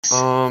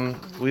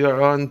We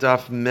are on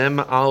Daf Mem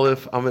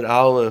Aleph Amid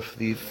Aleph,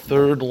 the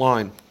third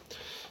line.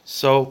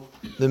 So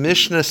the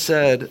Mishnah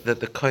said that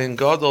the Kohen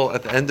Gadol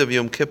at the end of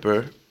Yom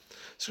Kippur,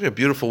 it's a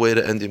beautiful way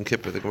to end Yom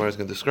Kippur, the Gemara is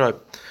going to describe.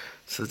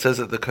 So it says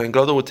that the Kohen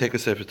Gadol would take a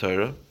Sefer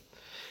Torah,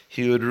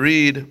 he would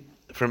read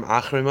from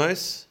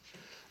Achrimais,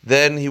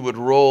 then he would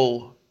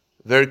roll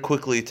very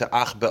quickly to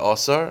Ach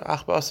Be'asar.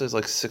 Ach Be'asar is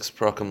like 6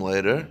 prakim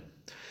later,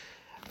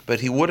 but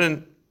he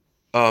wouldn't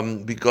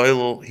be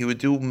goylel. He would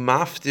do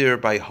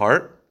maftir by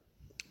heart,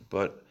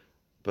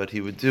 but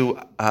he would do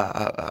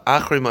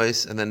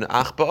achrimais, and then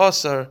ach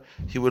ba'asar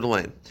he would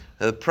lane.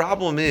 Now the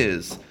problem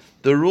is,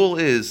 the rule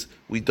is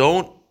we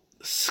don't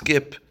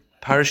skip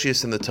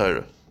parashiyos in the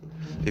Torah.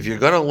 If you're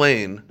going to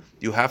lane,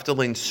 you have to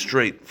lane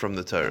straight from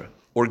the Torah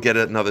or get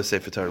another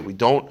Sefer Torah. We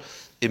don't,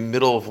 in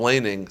middle of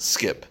laning,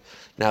 skip.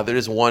 Now there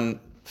is one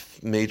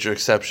major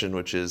exception,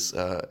 which is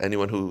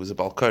anyone who is a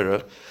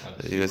Balkaira,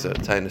 you guys are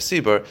Taina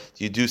Sibar,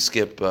 you do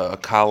skip a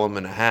column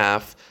and a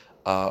half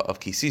of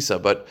Kisisa,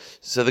 but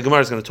so the Gemara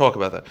is going to talk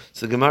about that.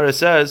 So the Gemara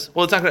says,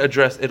 well, it's not going to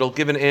address, it'll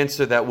give an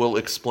answer that will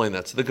explain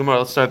that. So the Gemara,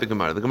 let's start the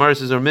Gemara. The Gemara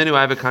says, Armenu, I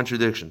have a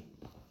contradiction.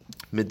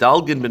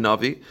 Medalgin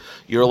benavi,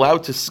 you're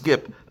allowed to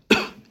skip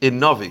in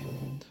Navi.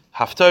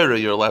 Haftarah,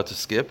 you're allowed to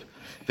skip.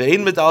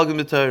 Ve'in medalgin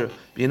b'Torah,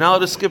 you're not allowed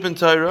to skip in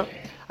Torah.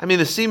 I mean,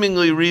 the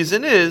seemingly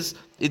reason is,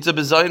 it's a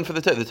bezayin for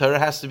the Torah. The Torah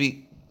has to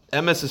be,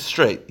 MS is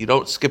straight. You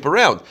don't skip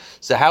around.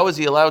 So how is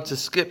he allowed to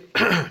skip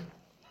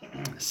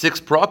 6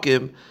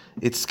 prakim?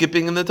 It's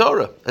skipping in the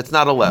Torah. That's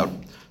not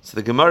allowed. So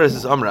the Gemara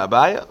says,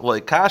 Rabbi,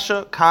 like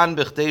kasha, kan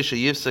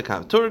b'chteisha yifsek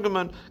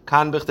ha-turgaman,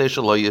 kan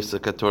b'chteisha lo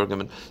yifsek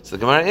ha-turgaman. So the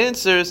Gemara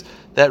answers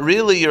that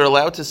really you're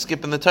allowed to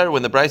skip in the Torah.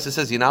 When the Brisa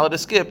says you're not allowed to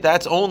skip,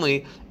 that's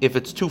only if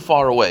it's too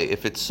far away.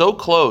 If it's so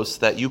close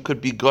that you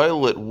could be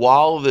goylet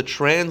while the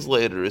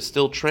translator is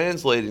still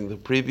translating the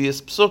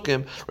previous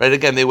psukim, right?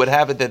 Again, they would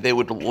have it that they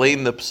would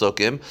lane the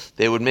psukim,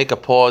 they would make a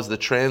pause, the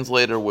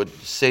translator would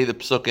say the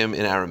psukim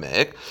in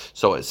Aramaic.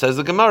 So it says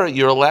the Gemara,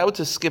 you're allowed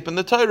to skip in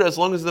the Torah as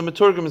long as the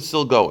Maturgam is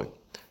still going.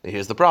 And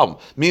here's the problem.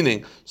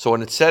 Meaning, so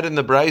when it's said in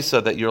the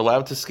Brisa that you're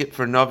allowed to skip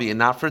for Navi and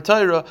not for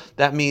Torah,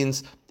 that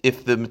means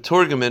if the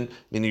Maturgaman,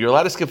 meaning you're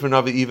allowed to skip for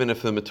Navi even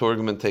if the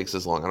Maturgaman takes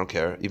as long, I don't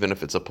care, even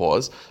if it's a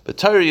pause. But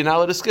Torah, you're not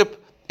allowed to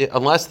skip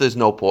unless there's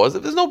no pause.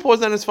 If there's no pause,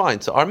 then it's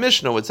fine. So our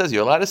Mishnah, it says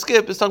you're allowed to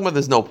skip, it's talking about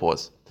there's no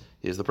pause.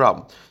 Here's the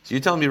problem. So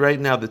you're telling me right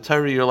now the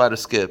Torah you're allowed to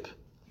skip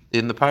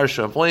in the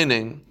parasha of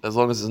laning as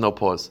long as there's no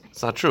pause.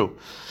 It's not true.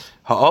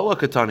 Ha'ala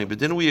katani, but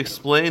didn't we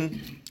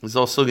explain, it's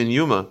also in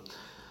Yuma,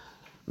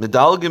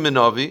 Medalgin in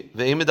Navi,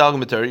 ve'im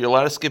medalgin b'Torah, you're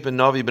allowed to skip in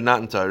Navi but not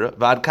in Torah.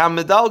 V'ad kam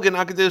medalgin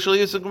akadei shel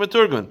yisuk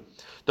maturgan.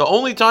 The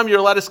only time you're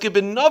allowed to skip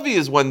in Navi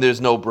is when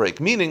there's no break.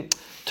 Meaning,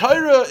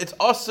 Torah, it's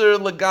aser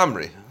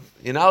legamri.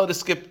 You're not allowed to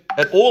skip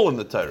at all in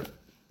the Torah.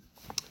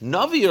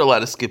 Navi, you're allowed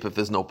to skip if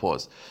there's no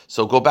pause.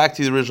 So go back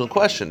to the original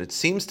question. It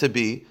seems to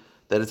be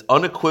that it's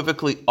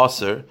unequivocally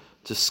aser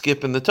to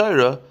skip in the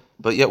Torah,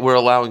 but yet we're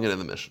allowing it in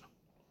the Mishnah.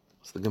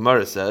 So the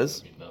Gemara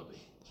says,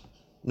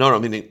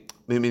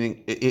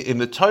 meaning in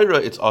the Torah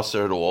it's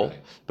aser at all,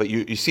 but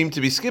you seem to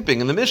be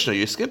skipping in the Mishnah.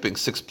 You're skipping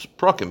 6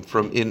 prakim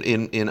from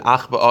in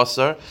Ach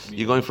Ba'asar.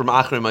 You're going from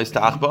Achrimais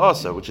to Ach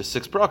Ba'asar, which is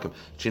 6 prakim.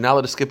 So you're not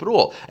allowed to skip at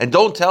all. And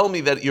don't tell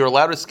me that you're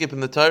allowed to skip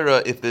in the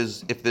Torah if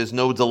there's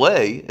no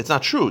delay. It's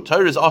not true.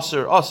 Torah is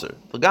aser,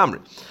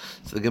 l'gamri.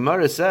 So the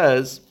Gemara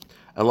says,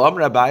 Elam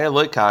Rabbi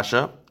loy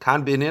kasha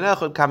kan b'inyan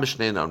echad kan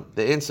b'shneinon.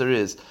 The answer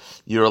is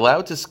you're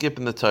allowed to skip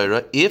in the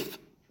Torah if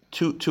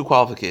two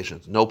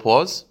qualifications: no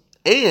pause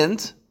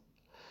and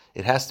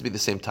it has to be the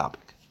same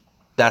topic.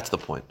 That's the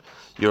point.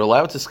 You're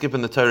allowed to skip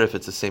in the Torah if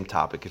it's the same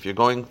topic. If you're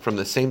going from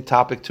the same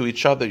topic to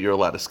each other, you're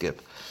allowed to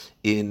skip.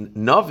 In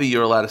Navi,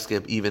 you're allowed to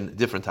skip even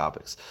different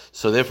topics.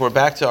 So therefore,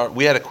 back to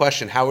we had a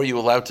question, how are you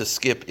allowed to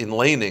skip in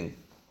laning?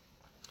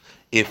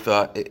 If,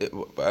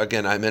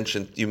 again,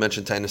 you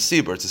mentioned Taina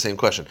Sibur, it's the same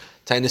question.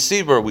 Taina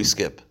Sibur, we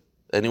skip.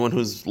 Anyone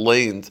who's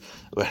laned,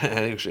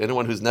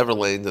 anyone who's never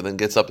laned and then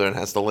gets up there and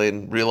has to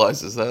lane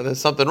realizes that there's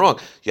something wrong.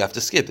 You have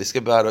to skip. They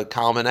skip about a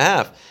column and a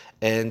half.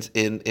 And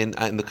in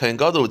the Kohen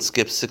Gadol would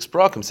skip 6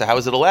 prakim. So how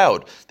is it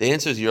allowed? The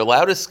answer is you're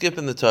allowed to skip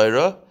in the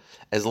Torah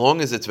as long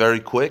as it's very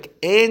quick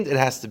and it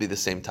has to be the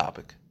same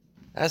topic.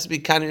 It has to be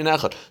kind of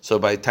echad. So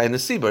by Taina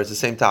Sibur, it's the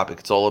same topic.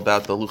 It's all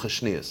about the Lucha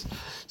Shniyas.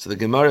 So the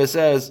Gemara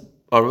says,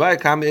 you're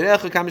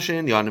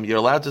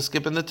allowed to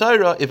skip in the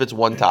Torah if it's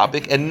one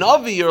topic, and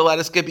Navi you're allowed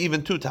to skip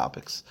even 2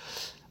 topics.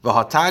 This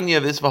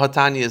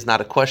Vahatanya is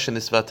not a question,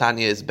 this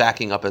Vahatanya is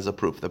backing up as a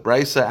proof. The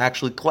Brisa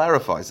actually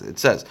clarifies it. It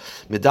says,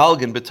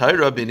 Medalgin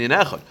b'Torah b'inyan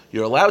echad.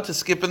 You're allowed to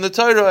skip in the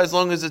Torah as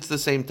long as it's the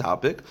same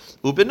topic.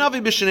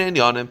 U'b'Navi b'shnei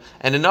yanim.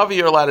 And in Navi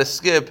you're allowed to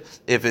skip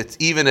if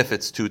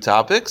it's 2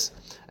 topics.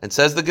 And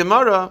says the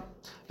Gemara,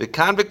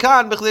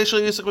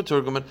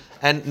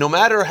 and no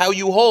matter how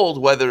you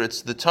hold, whether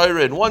it's the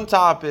Torah in one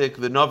topic,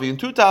 the Navi in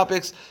 2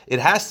 topics, it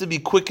has to be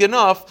quick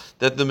enough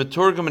that the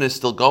Maturgaman is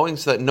still going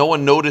so that no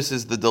one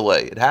notices the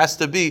delay. It has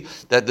to be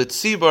that the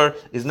Tzibar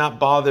is not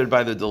bothered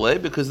by the delay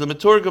because the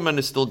Maturgaman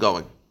is still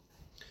going.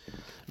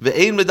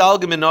 Ve'ein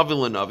medalgim in Navi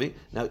l'Navi.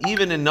 Now,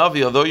 even in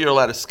Navi, although you're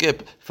allowed to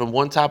skip from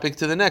one topic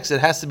to the next, it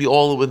has to be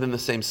all within the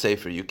same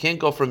sefer. You can't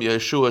go from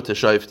Yeshua to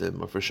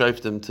Shoftim or from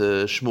Shoftim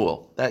to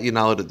Shmuel. That you're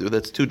not allowed to do.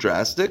 That's too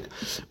drastic.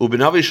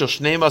 U'b'Navi shel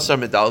shnei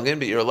masar medalgim,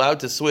 but you're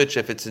allowed to switch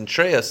if it's in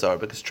Treyasar,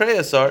 because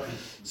Treyasar,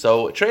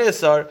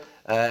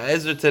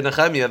 Ezra to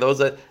Nehemiah,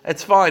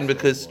 it's fine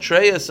because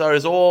Treyasar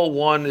is all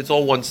one. It's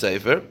all one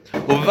sefer.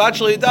 As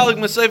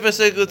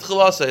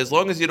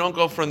long as you don't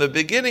go from the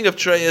beginning of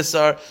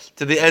Treyasar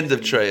to the end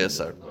of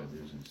Treyasar.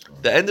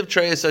 The end of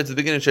Treyasar to the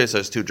beginning of Treyasar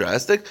is too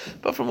drastic,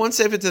 but from one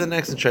sefer to the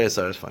next in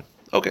Treyasar is fine.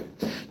 Okay,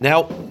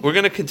 now we're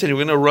going to continue.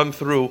 We're going to run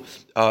through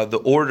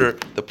the order,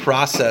 the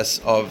process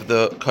of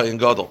the Kohen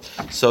Gadol.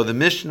 So the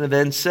Mishnah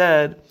then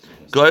said,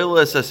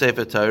 Goyles a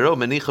Sefer Torah,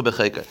 Menicha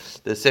B'Cheker.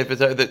 The Sefer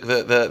Torah,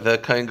 the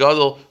Kohen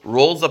Gadol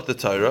rolls up the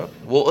Torah.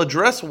 We'll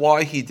address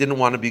why he didn't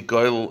want to be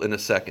Goyel in a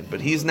second, but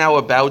he's now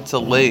about to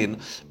lane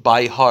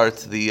by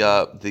heart the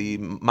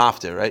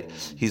mafter, right?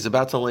 He's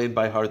about to lane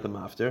by heart the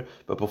mafter,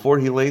 but before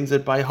he lanes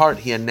it by heart,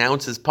 he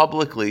announces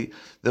publicly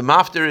the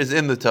mafter is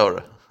in the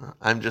Torah.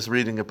 I'm just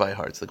reading it by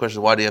heart. So the question is,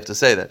 why do you have to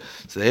say that?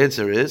 So the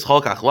answer is,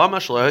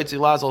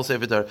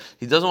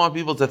 he doesn't want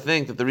people to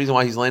think that the reason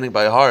why he's laning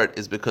by heart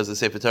is because the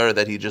Sefer Torah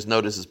that he just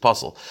noticed is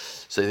puzzle.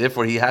 So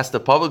therefore he has to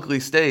publicly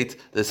state,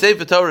 the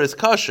Sefer Torah is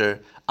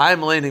kosher,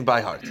 I'm laning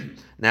by heart.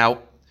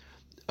 Now,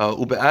 so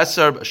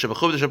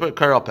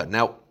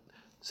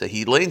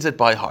he lanes it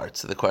by heart.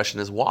 So the question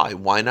is, why?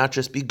 Why not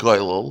just be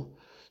goylel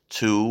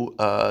to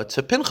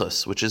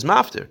Pinchas, which is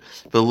mafter?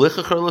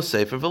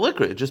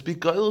 Just be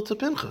goyel to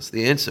Pinchas.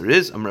 The answer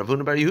is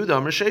Ravuna bar Yehuda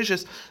Amar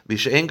Sheishes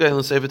B'She'en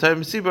goyel Sefer Torah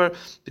Mitzibur,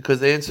 because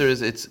the answer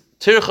is it's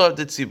Tircha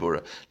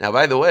Ditzibura. Now,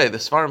 by the way, the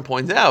Sfarim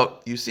points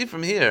out, you see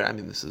from here, I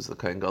mean, this is the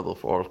Kohen Gadol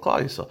for all of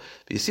Klal Yisrael,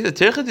 but you see the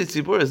Tircha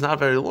Ditzibura is not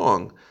very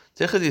long.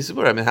 Tircha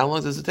Ditzibura, I mean, how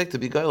long does it take to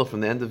be goyel from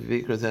the end of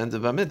Vayikra to the end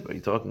of Amid? Are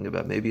you talking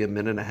about maybe a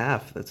minute and a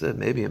half? That's it,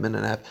 maybe a minute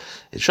and a half.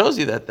 It shows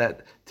you that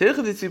Tircha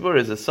Ditzibura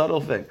is a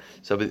subtle thing.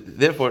 So,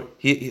 therefore,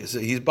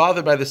 he's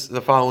bothered by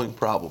the following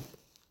problem.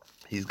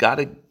 He's got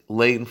a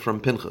lane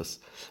from Pinchas,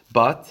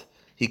 but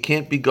he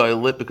can't be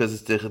goyel because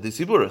it's Tircha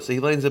Ditzibura, so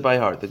he lanes it by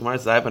heart. The Gemara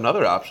says, I have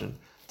another option.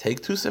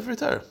 Take two Sefer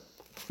Torah.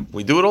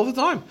 We do it all the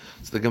time.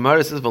 So the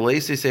Gemara says,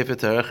 "V'leisi Sefer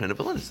Torah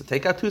ch'nevelin." So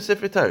take out two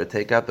Sefer Torah,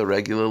 take out the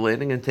regular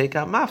laning and take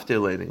out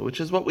maftir laning, which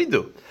is what we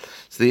do.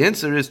 So the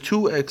answer is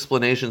two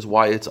explanations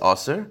why it's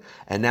aser,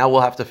 and now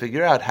we'll have to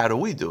figure out how do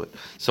we do it.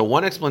 So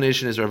one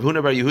explanation is Rav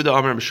Huna bar Yehuda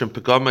Amar Mishum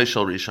Pegamay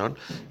Shel Rishon.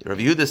 Rav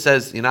Yehuda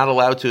says you're not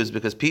allowed to is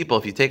because people,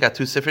 if you take out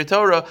two Sefer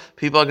Torah,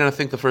 people are going to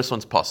think the first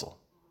one's puzzle.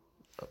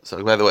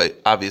 So by the way,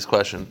 obvious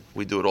question,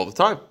 we do it all the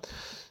time.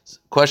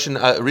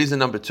 Reason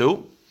number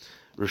two.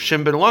 Rish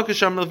Lakish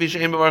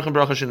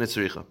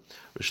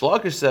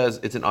says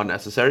it's an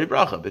unnecessary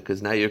bracha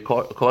because now you're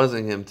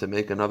causing him to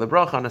make another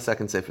bracha on a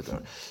second Sefer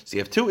Torah. So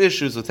you have two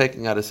issues with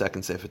taking out a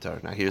second Sefer Torah.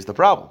 Now here's the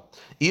problem.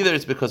 Either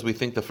it's because we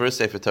think the first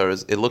Sefer Torah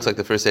it looks like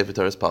the first Sefer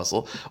Torah is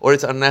puzzle, or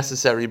it's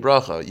unnecessary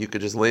bracha. You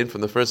could just lane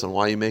from the first one.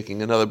 Why are you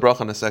making another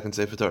bracha on a second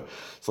Sefer Torah?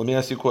 So let me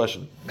ask you a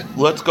question.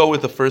 Let's go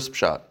with the first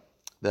shot,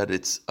 that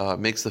it's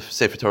makes the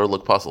Sefer Torah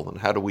look puzzled. And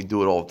how do we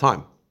do it all the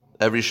time?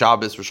 Every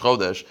Shabbos Rosh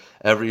Chodesh,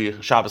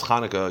 every Shabbos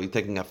Chanukah, you're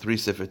taking out three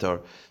Sefer Torah.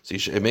 So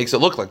it makes it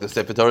look like the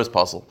Sefer Torah is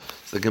puzzle.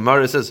 So the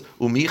Gemara says,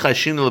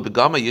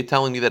 you're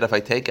telling me that if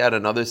I take out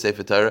another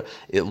Sefer Torah,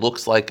 it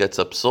looks like it's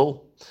a psul?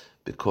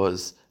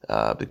 Because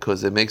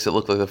it makes it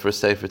look like the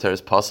first Sefer Torah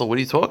is puzzle? What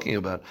are you talking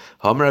about?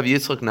 I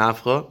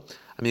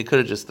mean, it could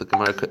have just, the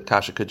Gemara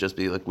Kasha could just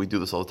be like, we do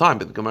this all the time,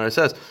 but the Gemara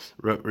says,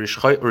 Rish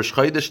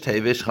Chodesh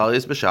Tevish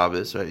Chalis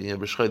B'Shabbos, right? You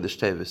have Rish Chodesh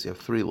Tevis, you have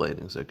three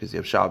ladings, right? Because you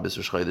have Shabbos,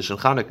 Rish Chodesh, and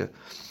Chanukah.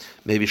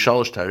 Maybe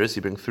Shalosh Torahs,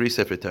 you bring three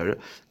Sefer Torah.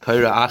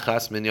 Kaira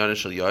Achas Minyan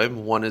Shel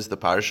Yom, one is the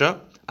Parsha,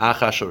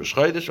 Achas Shel Rish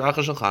Chodesh,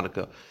 Achas Shel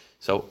Chanukah.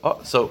 So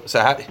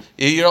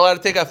you're allowed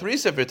to take out three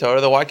Sefer Torah,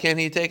 then why can't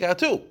he take out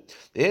two?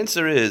 The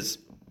answer is,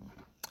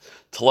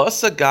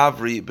 Tlasa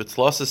Gavri,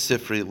 Betlasa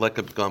Sifri,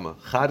 Lekabgama.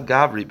 Chad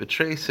Gavri,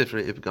 Betray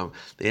Sifri, Ibgama.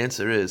 The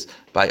answer is,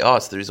 by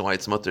us, the reason why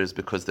it's mutter is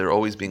because they're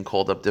always being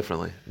called up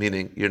differently.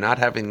 Meaning, you're not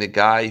having the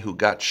guy who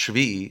got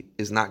Shvi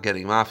is not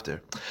getting mafter.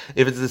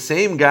 If it's the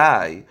same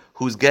guy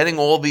who's getting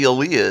all the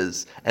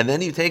aliyahs, and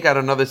then you take out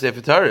another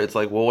Sefer Torah, it's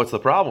like, well, what's the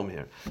problem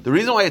here? The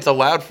reason why it's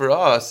allowed for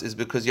us is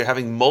because you're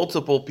having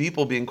multiple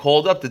people being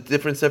called up to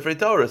different Sefer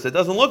Torah, so it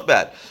doesn't look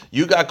bad.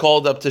 You got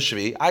called up to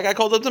Shvi, I got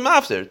called up to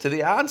Mafter. To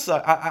the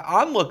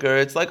onlooker,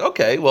 it's like,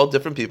 okay, well,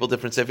 different people,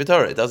 different Sefer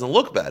Torah. It doesn't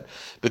look bad.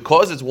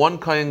 Because it's one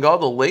Kohen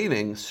Gadol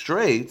laning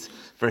straight,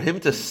 for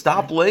him to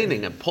stop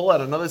laning and pull out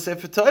another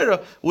Sefer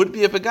Torah would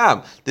be a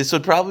pagam. This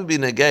would probably be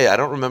negay. I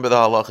don't remember the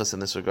halachas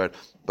in this regard,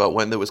 but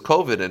when there was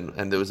COVID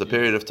and there was a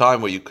period of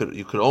time where you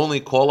could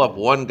only call up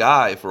one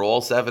guy for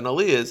all seven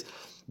aliyahs,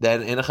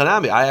 then in a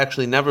chanami, I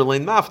actually never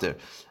laned mafter.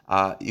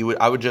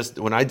 I would just,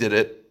 when I did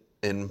it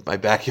in my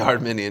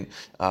backyard minyan,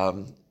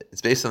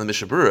 it's based on the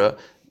Mishnah Berurah,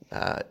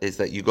 is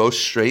that you go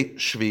straight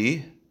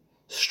shvi,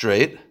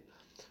 straight,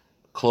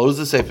 close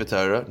the Sefer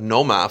Torah,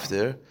 no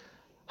mafter,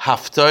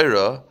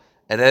 haftarah,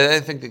 And I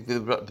think the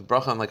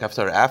bracha on like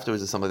haftarah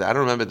afterwards or something like that. I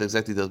don't remember the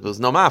exact details, but it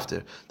was no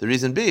after. The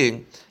reason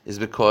being is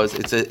because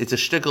it's a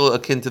shtickle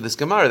akin to this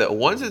Gemara that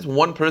once it's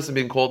one person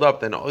being called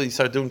up, then you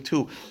start doing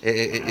two.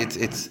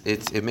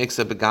 It makes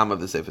a begam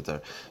of the Sefer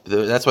Torah.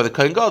 That's why the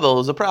Kohen Gadol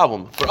is a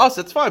problem. For us,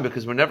 it's fine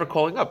because we're never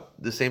calling up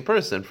the same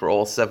person for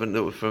all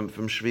seven from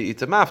Shvi'i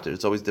to Mafter.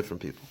 It's always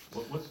different people.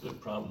 What's the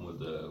problem with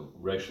the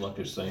Reish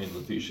Lakish saying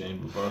Latisha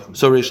and Baruch?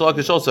 So Reish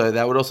Lakish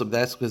also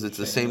that's because it's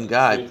the same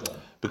guy.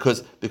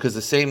 Because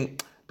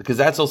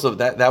that's also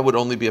that would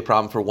only be a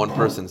problem for one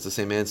person. It's the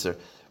same answer.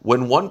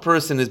 When one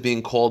person is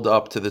being called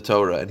up to the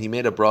Torah and he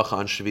made a bracha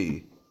on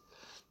Shvi,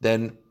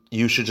 then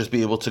you should just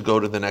be able to go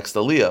to the next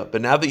aliyah.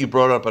 But now that you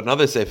brought up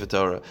another Sefer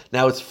Torah,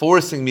 now it's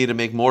forcing me to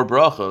make more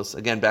brachos.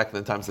 Again, back in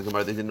the times of the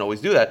Gemara, they didn't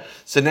always do that.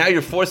 So now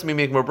you're forcing me to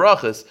make more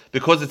brachos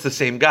because it's the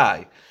same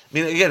guy. I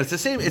mean, again, it's the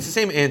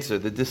same answer.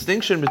 The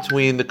distinction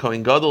between the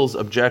Kohen Gadol's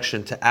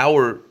objection to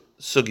our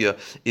sugya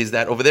is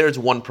that over there it's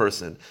one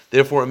person.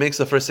 Therefore, it makes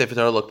the first Sefer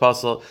Torah look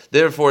puzzle.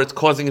 Therefore, it's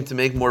causing him to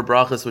make more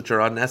brachas which are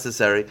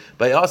unnecessary.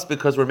 By us,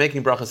 because we're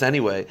making brachas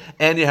anyway,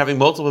 and you're having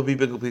multiple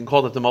people being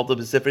called up to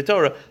multiple Sefer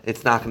Torah,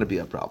 it's not going to be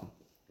a problem.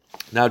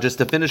 Now, just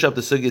to finish up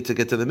the sugya to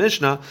get to the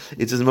Mishnah,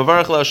 it says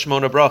Mavarach la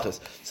Shmona brachas.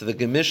 So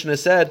the Mishnah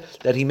said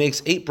that he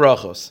makes 8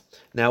 brachos.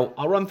 Now,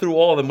 I'll run through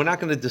all of them. We're not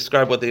going to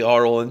describe what they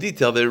are all in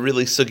detail. They're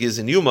really sugyas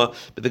in Yuma.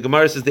 But the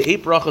Gemara says the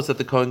 8 brachos that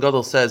the Kohen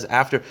Gadol says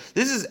after.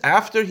 This is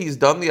after he's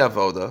done the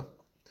avoda.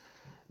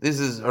 This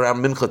is around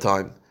mincha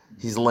time.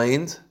 He's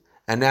laned,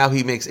 and now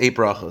he makes 8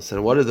 brachos.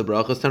 And what are the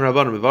brachos? Ten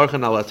rabbanim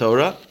mevarchan ala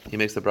Torah. He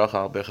makes the bracha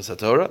al berachas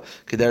Torah.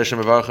 Keder shem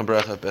mevarchan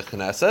bracha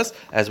bechneses,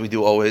 as we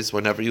do always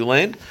whenever you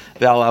lane.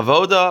 Ve'al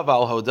avoda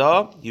ve'al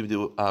hoda. You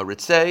do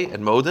ritzei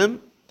and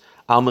modim.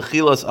 Al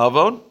mechilas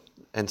avon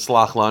and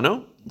slach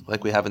lanu,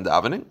 like we have in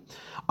davening.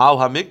 Al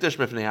hamikdash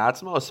mifnei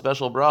atzmo, a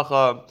special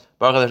bracha,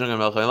 bracha l'Hashem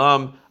melech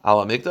haolam,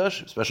 al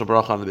hamikdash, special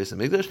bracha on the base of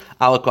mikdash.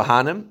 Al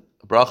kohanim,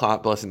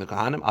 bracha blessing the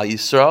kohanim. Al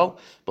Yisrael,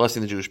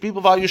 blessing the Jewish people.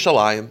 Val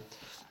Yushalayim.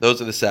 Those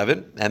are the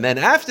 7. And then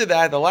after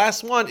that, the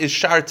last one is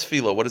Shar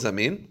Tefillah. What does that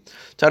mean?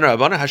 Taner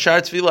Rabbana,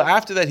 Hashar Tefillah.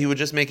 After that, he would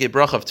just make a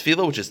bracha of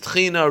Tefillah, which is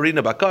Tchina,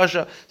 Rina,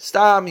 Bakasha,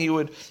 Stam. He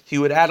would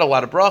add a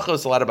lot of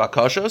brachos, a lot of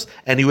bakashos,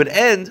 and he would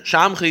end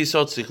Shamchi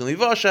Yisot Tzichin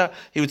Livasha.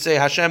 He would say,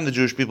 Hashem, the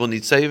Jewish people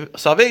need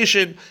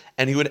salvation,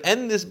 and he would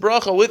end this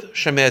bracha with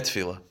Shemeh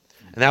Tefillah.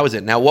 And that was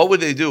it. Now, what would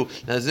they do?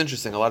 Now, it's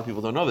interesting. A lot of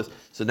people don't know this.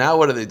 So now,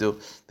 what do?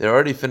 They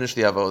already finished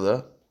the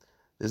avoda.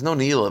 There's no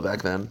Neila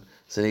back then.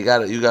 So you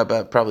got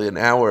about probably an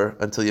hour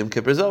until Yom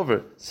Kippur is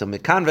over. So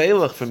Mekan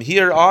ve'elach, from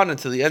here on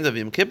until the end of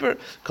Yom Kippur,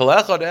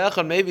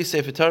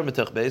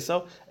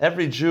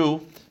 every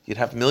Jew, you'd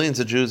have millions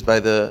of Jews by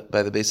the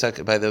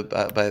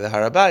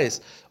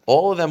Harabayis.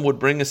 All of them would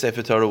bring a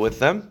Sefer Torah with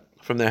them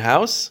from their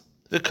house,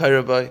 the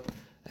Kairabai.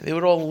 They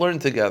would all learn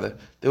together.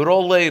 They would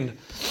all learn.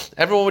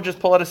 Everyone would just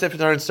pull out a Sefer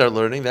Torah and start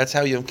learning. That's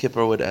how Yom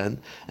Kippur would end.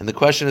 And the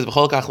question is,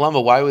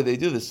 why would they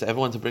do this? So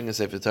everyone to bring a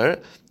Sefer Torah.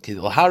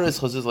 So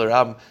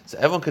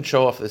everyone could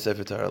show off the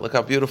Sefer Torah. Look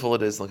how beautiful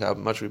it is. Look how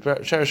much we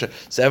cherish it.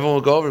 So everyone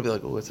would go over and be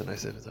like, oh, it's a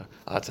nice Sefer Torah.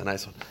 Oh, it's a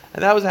nice one.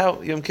 And that was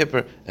how Yom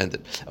Kippur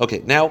ended.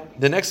 Okay, now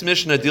the next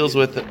Mishnah deals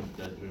with...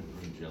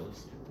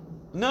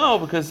 No,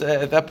 because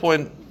at that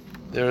point,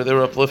 they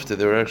were uplifted.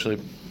 They were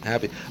actually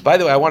happy. By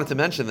the way, I wanted to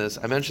mention this.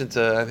 I mentioned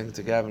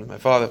to Gavin, my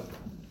father,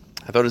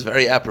 I thought it was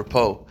very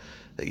apropos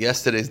that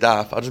yesterday's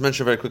daf, I'll just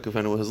mention very quickly for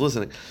anyone who's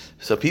listening.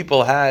 So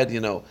people had,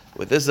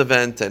 with this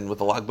event and with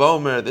the Lag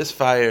Bomer, this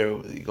fire,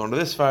 you going to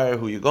this fire,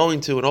 who you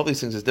going to, and all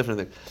these things is different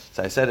things.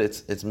 So I said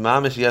it's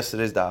mamish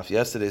yesterday's daf.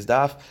 Yesterday's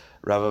daf,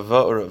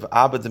 Rav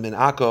Abba min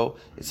Akko,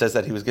 it says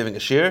that he was giving a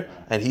shir,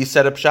 and he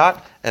set up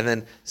shot, and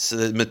then so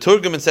the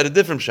Meturgaman said a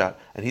different shot,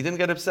 and he didn't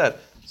get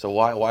upset. So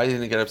why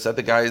didn't he get upset?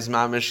 The guy is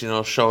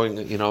mamish, showing,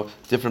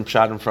 different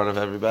shot in front of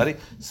everybody.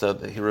 So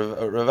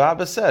Rav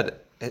Abba said,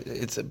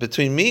 it's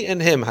between me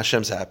and him,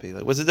 Hashem's happy.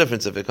 Like, what's the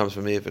difference if it comes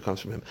from me, if it comes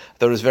from him? I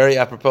thought it was very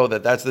apropos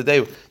that's the day.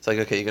 It's like,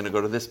 okay, you're going to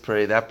go to this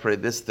parade, that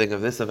parade, this thing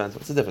of this event.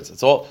 What's the difference?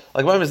 It's all,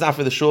 like, it's not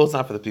for the shul, it's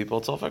not for the people,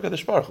 it's all for the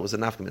shparch. It was a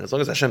nafkamin. As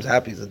long as Hashem's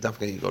happy, it's a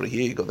nafkamin. You go to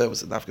here, you go there,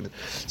 it's a nafkamin.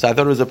 So I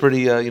thought it was a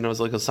pretty, it was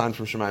like a sign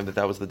from Shemaim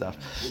that was the daf.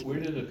 Where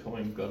did the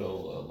Kohen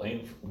Gadol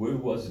lane? Where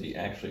was he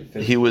actually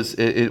physically? He was,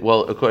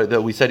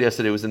 we said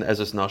yesterday it was in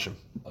Ezras Nashim.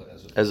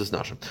 Ezras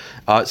Nashim.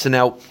 So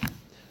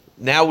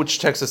now, which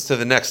takes us to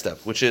the next step,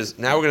 which is,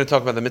 now we're going to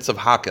talk about the mitzvah of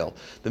Hakel.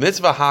 The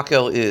mitzvah of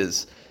Hakel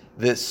is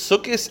the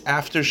Sukkos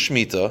after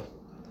Shemitah,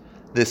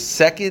 the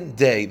second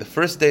day, the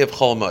first day of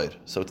Chol Hamoed.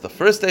 So it's the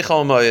first day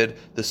Chol Hamoed,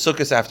 the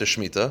Sukkos after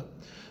Shemitah.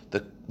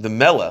 The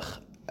Melech,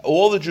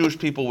 all the Jewish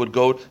people would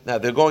go, now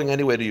they're going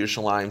anyway to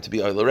Yerushalayim to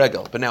be Oile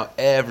Regel, but now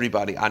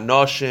everybody,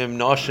 Anoshim,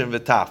 Noshim,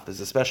 V'taf, there's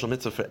a special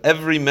mitzvah for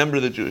every member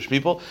of the Jewish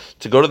people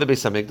to go to the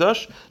Beis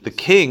HaMikdash. The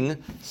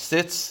king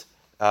sits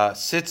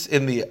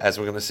in the, as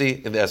we're going to see,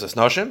 in the Ezras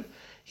Nashim.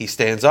 He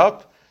stands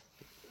up,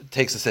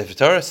 takes the Sefer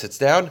Torah, sits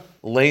down,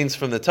 lanes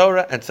from the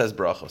Torah, and says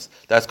brachos.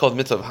 That's called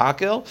mitzvah of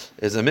Hakel.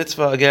 Is a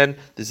mitzvah, again,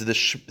 this is the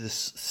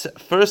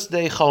first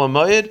day Chol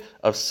Hamoed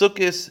of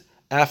Sukkos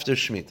after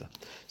Shemitah.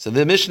 So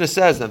the Mishnah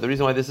says, now the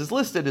reason why this is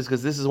listed is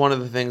because this is one of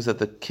the things that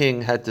the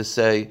king had to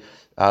say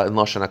in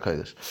Lashon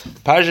HaKodesh.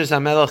 Parshas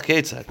HaMelech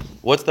Ketzad.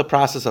 What's the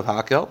process of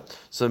Hakel?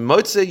 So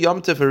Motzei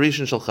Yom Tov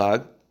Harishon Shel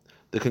Chag,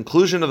 the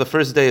conclusion of the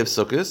first day of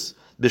Sukkot,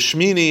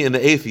 B'Shmini in the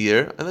 8th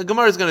year, and the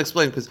Gemara is going to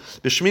explain, because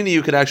B'Shmini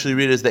you could actually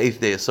read as the 8th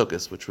day of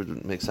Sukkot, which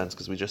would make sense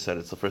because we just said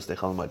it's the first day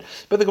Chol Hamoed.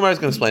 But the Gemara is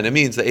going to explain, it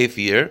means the 8th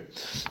year.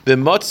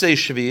 B'Motzei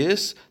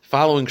Shvius,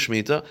 following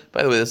Shemitah.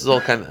 By the way, this is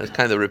all kind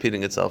of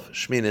repeating itself.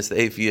 Shmini is the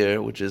 8th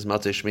year, which is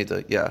Motzei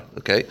Shemitah. Yeah,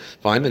 okay,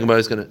 fine. The Gemara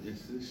is going to...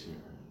 It's this year,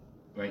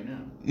 right now.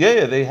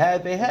 Yeah, they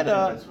had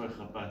That's why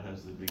Chabad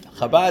has the big...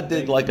 Chabad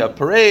did like a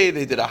parade.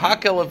 They did a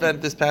Hakel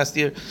event this past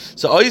year.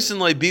 So Oisin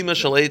Loi Bima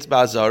Shalates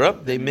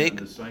Ba'azara. They make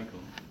the cycle,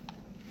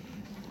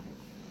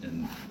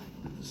 and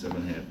the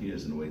 7.5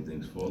 years and the way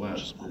things fall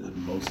out.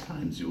 Most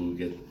times you will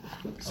get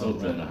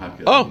Sota and a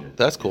Hakel. Oh,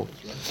 that's cool.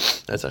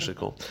 That's actually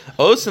cool.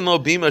 Oisin Lo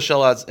Bima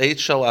Shal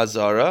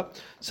Azara.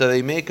 So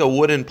they make a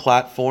wooden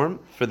platform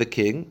for the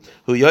king.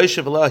 Who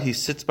Yoshev Allah, he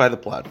sits by the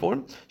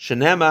platform.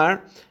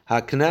 Shenemar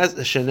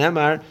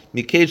Shenemar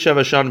Miked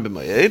Shavashan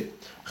B'Mayed.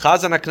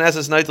 Chazan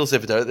HaKnesses Neitel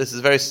Sefer Torah. This is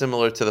very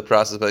similar to the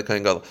process by the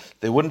Kohen Gadol.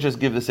 They wouldn't just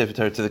give the Sefer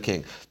Torah to the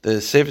king. The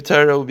Sefer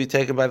Torah would be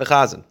taken by the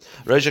Chazan.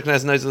 Rosh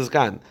HaKnesses Neitel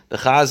Skan. The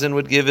Chazan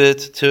would give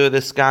it to the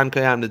Skan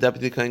Kohen, the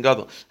deputy Kohen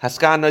Gadol.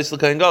 Haskan Neitel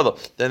Kohen Gadol.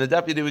 Then the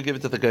deputy would give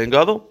it to the Kohen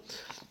Gadol.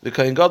 The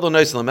Kohen Gadol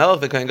Neitel HaMelech.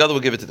 The Kohen Gadol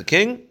would give it to the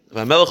king.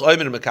 HaMelech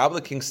Oymen Mekabel.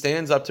 The king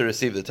stands up to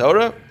receive the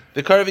Torah.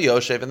 The Karvi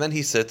Yoshev, and then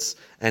he sits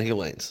and he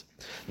lanes.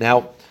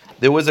 Now,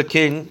 there was a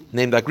king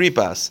named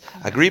Agrippas.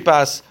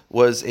 Agrippas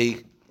was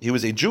a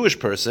Jewish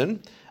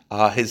person.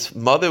 His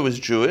mother was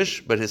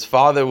Jewish, but his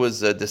father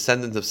was a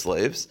descendant of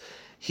slaves.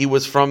 He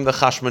was from the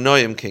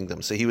Chashmonoim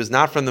kingdom, so he was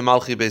not from the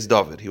Malchi Beis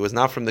David. He was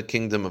not from the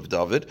kingdom of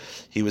David.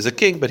 He was a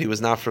king, but he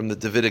was not from the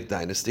Davidic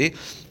dynasty.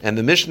 And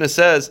the Mishnah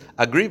says,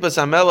 Agrippas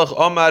HaMelech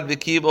Omad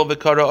V'Kibol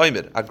V'Kara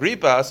Oimid.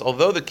 Agrippas,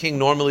 although the king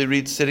normally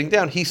reads sitting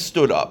down, he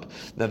stood up.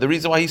 Now the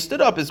reason why he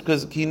stood up is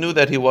because he knew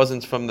that he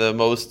wasn't from the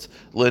most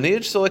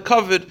lineage, so it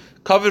covered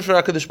for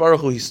HaKadosh Baruch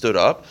Hu, he stood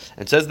up.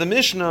 And says the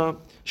Mishnah,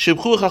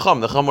 Shibchu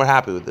Chacham, the Chacham were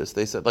happy with this.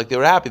 They said, they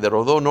were happy that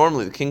although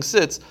normally the king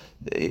sits,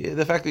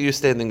 the fact that you're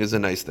standing is a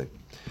nice thing.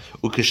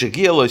 Now, one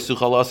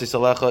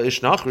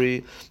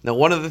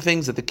of the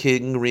things that the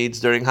king reads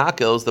during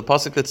Hakel is the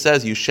pasuk that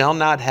says, "You shall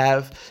not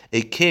have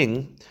a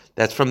king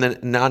that's from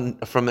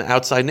the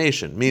outside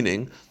nation,"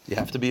 meaning you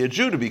have to be a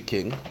Jew to be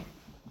king.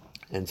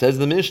 And says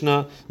the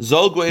Mishnah,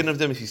 "Zol goyin of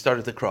them," he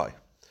started to cry.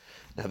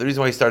 Now, the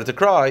reason why he started to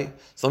cry,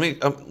 so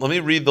let me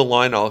read the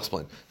line. I'll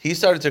explain. He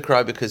started to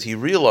cry because he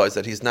realized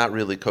that he's not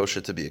really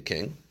kosher to be a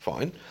king.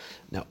 Fine.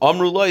 Now,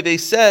 Amrullah, they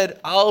said,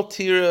 Al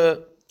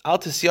Tisyari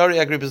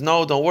Agrippas,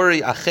 no, don't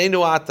worry.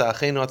 Achenu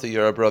ata,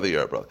 you're a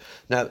brother.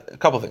 Now, a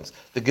couple things.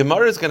 The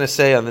Gemara is going to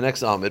say on the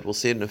next Amid, we'll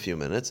see it in a few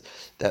minutes,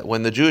 that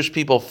when the Jewish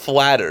people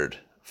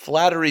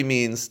flattery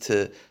means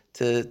to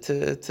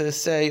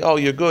say, oh,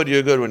 you're good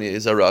when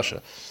he's a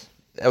Rasha.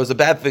 That was a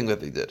bad thing that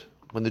they did.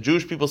 When the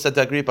Jewish people said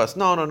to Agrippas,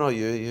 no,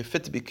 you're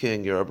fit to be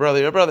king, you're a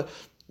brother,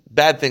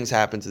 bad things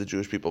happened to the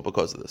Jewish people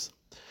because of this.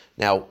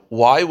 Now,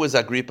 why was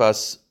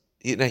Agrippas,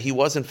 he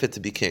wasn't fit to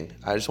be king.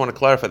 I just want to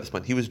clarify this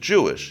point. He was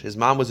Jewish. His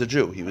mom was a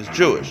Jew. He was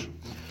Jewish.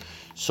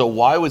 So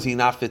why was he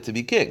not fit to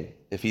be king?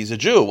 If he's a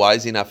Jew, why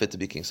is he not fit to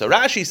be king? So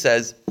Rashi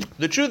says,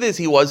 the truth is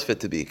he was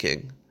fit to be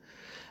king.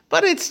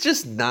 But it's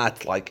just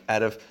not like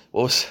out of,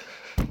 what was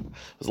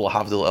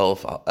L'havdil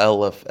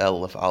elef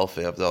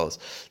alfei avdalas.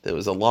 There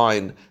was a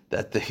line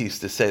that they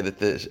used to say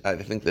that I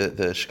think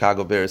the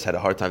Chicago Bears had a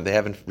hard time. They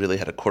haven't really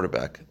had a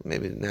quarterback.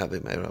 Maybe now they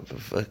might have.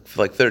 For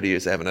like 30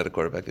 years they haven't had a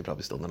quarterback. They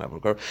probably still don't have a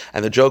quarterback.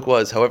 And the joke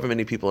was, however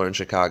many people are in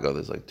Chicago,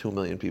 there's like 2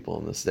 million people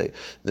in the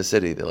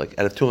city. They're like,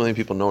 out of 2 million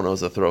people, no one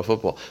knows how to throw a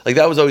football. Like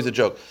that was always a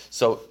joke.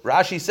 So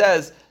Rashi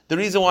says the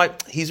reason why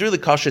he's really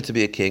kosher to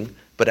be a king,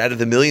 but out of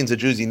the millions of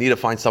Jews, you need to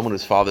find someone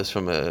whose father's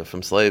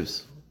from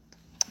slaves.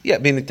 Yeah, I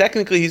mean,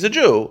 technically he's a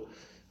Jew,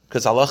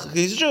 because halachically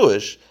he's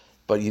Jewish,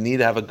 but you need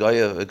to have a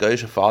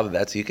Goyish father,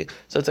 that's you can.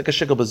 So it's like a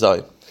shtickle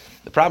b'zayin.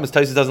 The problem is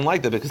Taisa doesn't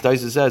like that, because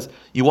Taisa says,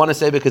 you want to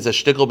say because a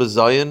shtickle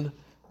b'zayin,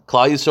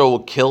 Klal Yisrael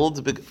were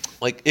killed,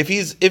 like if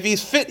he's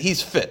fit,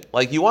 he's fit.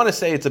 Like you want to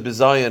say it's a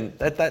b'zayin,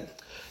 that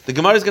the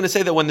Gemara is going to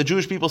say that when the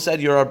Jewish people said,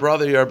 you're a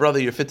brother,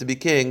 you're fit to be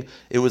king,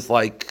 it was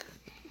like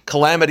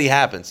calamity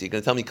happens. So you're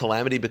going to tell me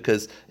calamity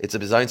because it's a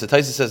b'zayin. So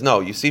Taisa says,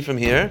 no, you see from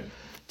here,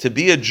 to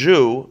be a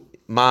Jew,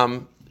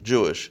 mom,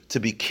 Jewish.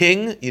 To be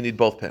king, you need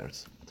both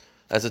parents.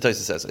 As the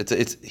Taisa says.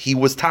 He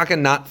was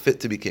taken not fit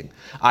to be king.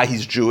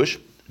 He's Jewish.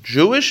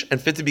 Jewish and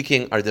fit to be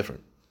king are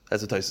different.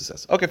 As the Taisa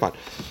says. Okay, fine.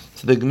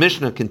 So the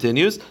Mishnah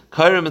continues.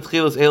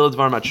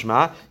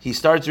 He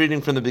starts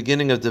reading from the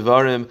beginning of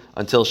Devarim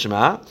until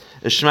Shema.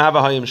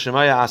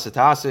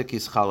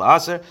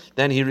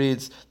 Then he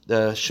reads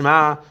the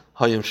Shema,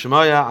 Hayim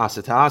Shemaya,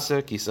 Asat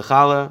Aser,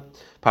 Kisachala.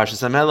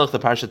 Parshas HaMelech, the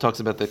parsha talks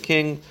about the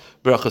king,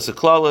 brachas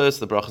klalis,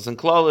 the brachas and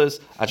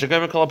klalis,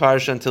 Achagemer kol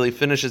parsha until he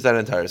finishes that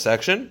entire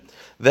section.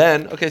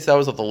 Then, so that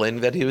was the lane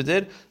that he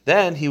did.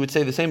 Then he would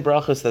say the same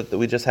brachas that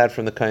we just had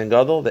from the Kohen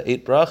Gadol, the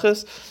 8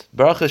 brachas.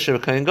 Brachas shel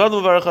Kohen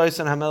Gadol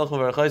v'arachayisen, HaMelech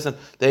v'arachayisen.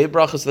 The 8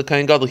 brachas of the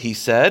Kohen Gadol, he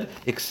said,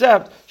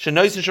 except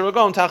shenoisin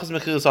sheragon tachas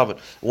mechilas avon.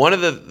 One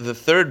of the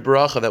third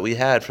bracha that we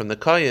had from the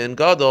Kohen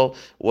Gadol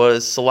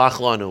was salach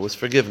lanu, was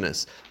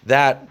forgiveness.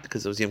 That,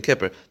 because it was Yom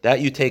Kippur,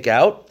 that you take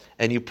out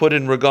and you put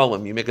in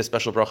regalim. You make a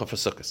special bracha for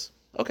Sukkos.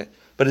 Okay,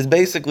 but it's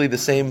basically the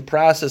same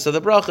process of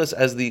the brachas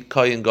as the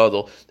Kohen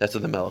Gadol. That's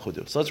what the Melech would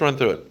do. So let's run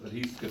through it. But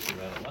he skips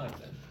around a lot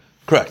then.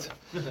 Correct.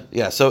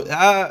 Yeah. So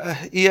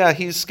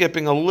he's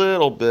skipping a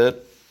little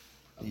bit.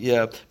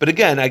 Yeah, but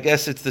again, I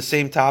guess it's the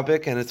same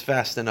topic and it's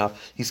fast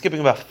enough. He's skipping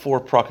about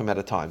 4 prakim at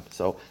a time.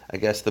 So I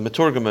guess the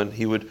Maturgaman,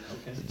 he would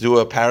do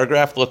a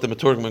paragraph, let the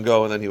Maturgaman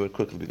go, and then he would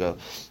quickly go.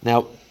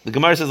 Now, the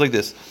Gemara says like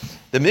this.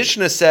 The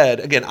Mishnah said,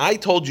 again, I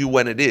told you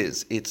when it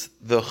is. It's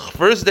the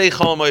first day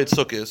Chol Hamoed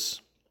Sukkos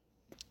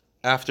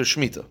after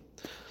Shemitah.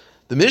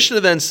 The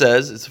Mishnah then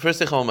says, it's the first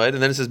day Chol Hamoed,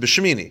 and then it says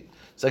B'Shemini.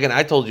 So again,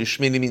 I told you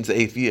Shmini means the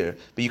 8th year,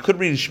 but you could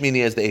read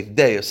Shmini as the 8th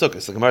day of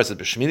Sukkot. So the Gemara says,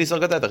 "B'Shmini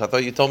Salgadetach." I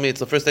thought you told me it's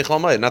the first day Chol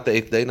Hamoed, not the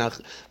 8th day,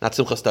 not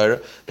Simchas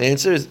Torah. The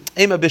answer is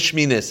Ema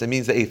B'Shminis. It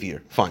means the 8th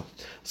year. Fine.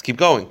 Let's keep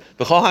going.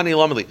 B'Chol Hani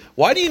Lamali.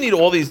 Why do you need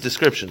all these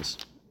descriptions?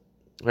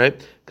 Right?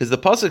 Because the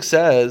pasuk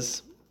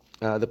says,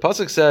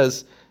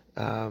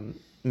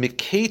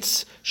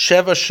 Miketz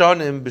Sheva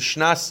Shanim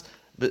B'Shnas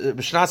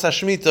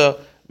Hashmita.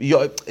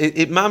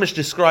 It mamish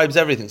describes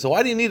everything. So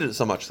why do you need it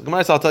so much? The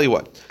Gemara says, I'll tell you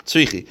what.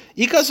 Tzrichi.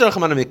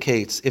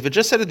 If it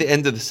just said at the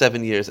end of the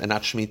 7 years and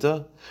not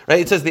Shemitah,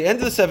 right? It says the end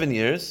of the 7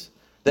 years,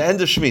 the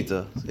end of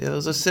Shemitah. Yeah,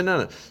 there's a sin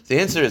on it. The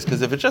answer is,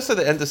 because if it just said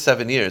the end of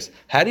 7 years,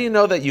 how do you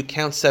know that you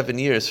count 7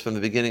 years from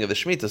the beginning of the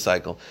Shemitah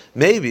cycle?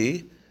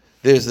 Maybe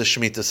there's the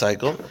Shemitah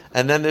cycle,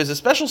 and then there's a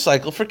special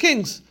cycle for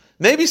kings.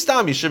 Maybe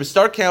Stam, you should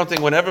start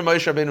counting whenever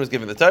Moshe Rabbeinu was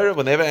given the Torah,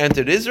 when they ever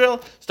entered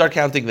Israel, start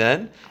counting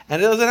then,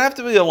 and it doesn't have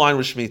to be aligned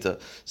with Shemitah.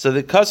 So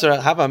the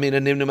Kasar, Havamina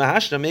Nimnu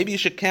Mahashna, maybe you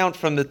should count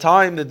from the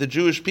time that the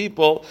Jewish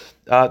people,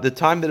 the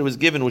time that it was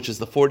given, which is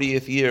the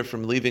 40th year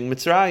from leaving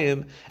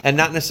Mitzrayim, and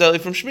not necessarily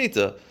from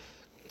Shemitah.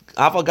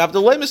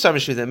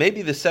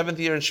 Maybe the 7th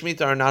year and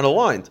Shemitah are not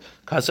aligned.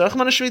 Kasar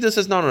Achman Shemitah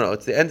says, no,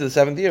 it's the end of the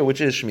 7th year, which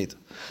is Shemitah.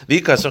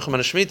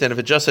 And if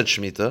it just said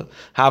Shemitah,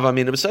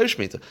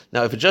 Shemitah.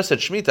 Now, if it just said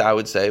Shemitah, I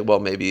would say, well,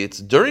 maybe it's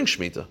during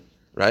Shemitah,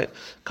 right?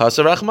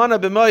 Kasar Achmana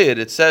b'moyed,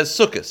 it says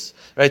Sukkos,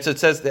 right? So it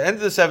says the end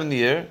of the 7th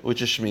year,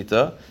 which is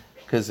Shemitah.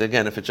 Because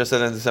again, if it just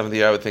said end of the 7th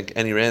year, I would think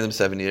any random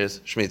 7 years,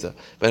 Shemitah.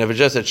 But if it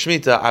just said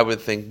Shemitah, I would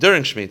think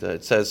during Shemitah,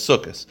 it says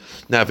Sukkos.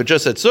 Now, if it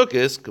just said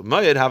Sukkos,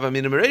 Mayed have a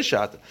minimum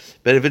reishat.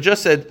 But if it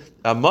just said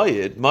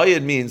Mayed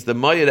means the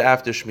Mayed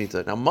after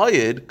Shemitah. Now,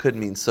 Mayed could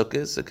mean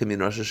Sukkos, it could mean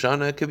Rosh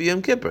Hashanah, it could be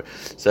Yom Kippur.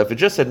 So if it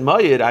just said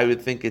Mayed, I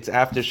would think it's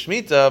after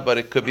Shemitah, but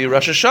it could be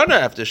Rosh Hashanah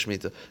after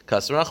Shemitah.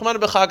 Kasar Achmana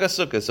b'Chag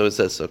HaSukkos, so it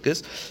says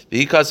Sukkos.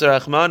 V'Kasar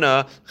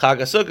Achmana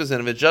Chag HaSukkos,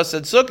 and if it just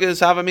said Sukkos,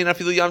 have a min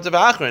afilu Yom Tov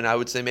Achron, I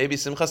would say maybe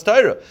Simchas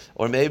Torah.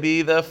 Or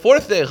maybe the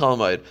 4th day of Chol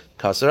Hamoed.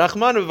 Kasar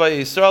Achman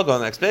v'Yisrael, go on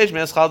the next page,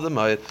 Me'as Chal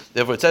Hamoed.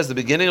 Therefore it says the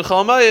beginning of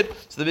Chol Hamoed,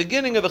 it's the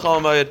beginning of the Chol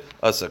Hamoed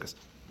of Sukkot.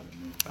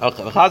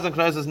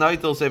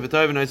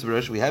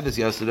 We had this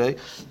yesterday,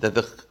 that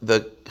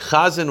the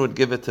Chazan would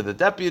give it to the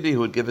deputy, who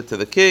would give it to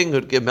the king, who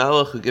would give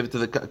Melech, who would give it to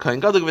the Kohen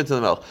Gadol, who would give it to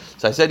the Melech.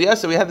 So I said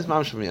yesterday, we had this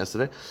mamash from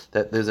yesterday,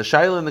 that there's a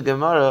shaila in the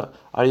Gemara,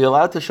 are you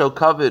allowed to show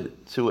kavod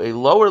to a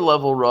lower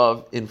level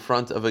Rav in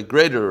front of a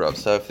greater Rav?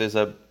 So if there's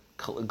a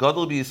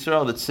Gadol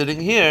B'Yisrael that's sitting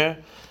here,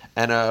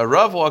 and a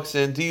Rav walks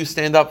in, do you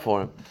stand up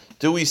for him?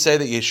 Do we say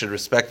that you should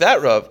respect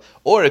that Rav?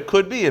 Or it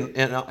could be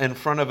in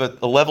front of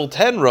a level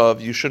 10 Rav,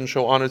 you shouldn't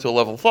show honor to a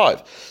level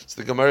 5. So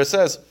the Gemara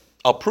says,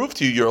 I'll prove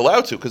to you you're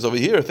allowed to, because over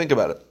here, think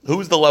about it.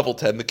 Who's the level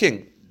 10? The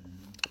king.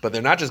 But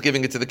they're not just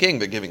giving it to the king,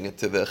 they're giving it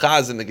to the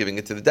chazan, they're giving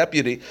it to the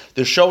deputy.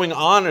 They're showing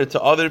honor to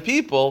other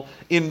people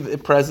in the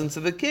presence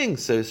of the king.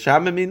 So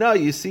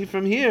Shamamina, you see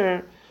from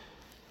here,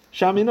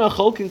 Shamina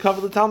Cholkin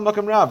cover the Talmud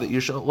Makam Rav, that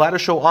you're allowed to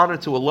show honor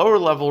to a lower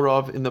level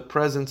Rav in the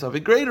presence of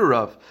a greater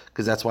Rav,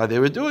 because that's why they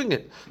were doing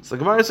it. So the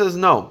Gemara says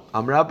no.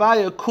 Am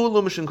Rabbi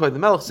Kulu Mishin Koy the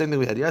Melech, same thing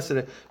we had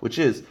yesterday, which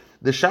is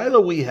the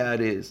shaila we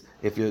had is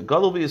if you're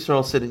Gadol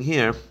B'Yisrael sitting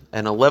here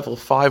and a level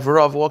 5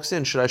 Rav walks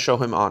in, should I show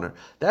him honor?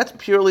 That's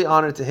purely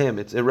honor to him.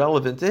 It's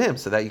irrelevant to him,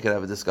 so that you could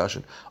have a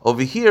discussion.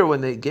 Over here,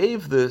 when they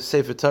gave the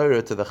Sefer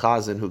Torah to the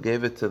Chazan, who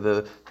gave it to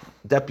the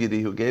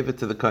deputy, who gave it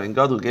to the Kohen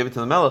Gadol, who gave it to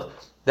the Melech,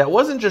 that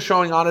wasn't just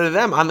showing honor to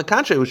them. On the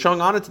contrary, it was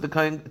showing honor to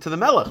the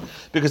Melech.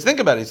 Because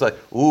think about it, it's like,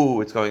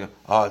 it's going,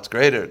 it's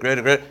greater,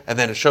 and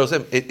then it shows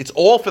him. It's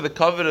all for the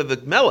covet of the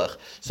Melech.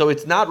 So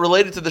it's not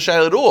related to the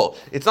Shaila at all.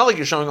 It's not like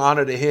you're showing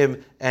honor to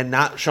him and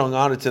not showing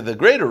honor to the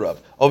greater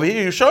Rav. Over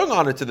here, you're showing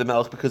honor to the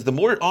Melech because the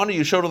more honor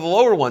you show to the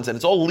lower ones, and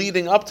it's all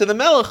leading up to the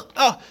Melech,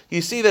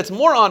 you see that's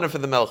more honor for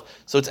the Melech.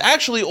 So it's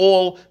actually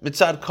all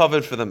mitzad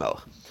covet for the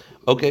Melech.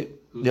 Okay.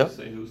 Who's to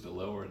say who's the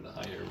lower and the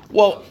higher?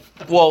 Well,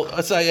 Well,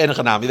 that's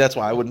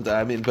why I wouldn't.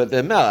 I mean, but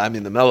the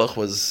Melech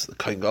was the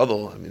Kohen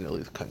Gadol. I mean,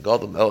 the Kohen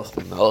Gadol,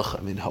 the Melech.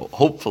 I mean,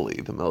 hopefully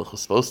the Melech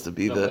was supposed to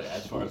be But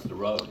as far as the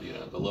Rav,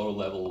 the lower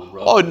level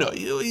Rav. Oh no,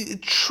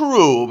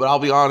 true. But I'll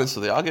be honest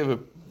with you. I'll give a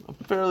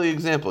fairly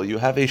example. You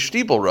have a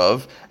Stiebel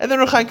Rav, and then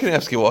Rechaim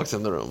Kanevsky walks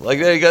in the room. Like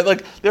there you go.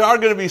 Like there are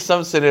going to be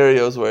some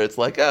scenarios where it's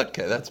like,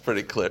 okay, that's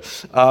pretty clear.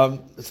 So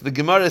the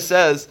Gemara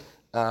says,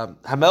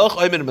 Hamelech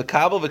Oymin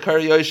Mekabel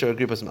v'Kari Yoshev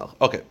Agripas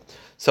Melech. Okay,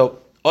 so.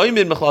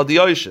 Oymin Mechlal Di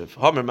Yoshev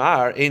Hamer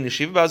Mar Ein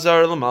Yeshiva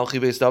Bazar LaMalchi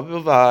Beis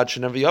David Bavad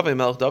Shenever Yavei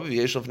Melech David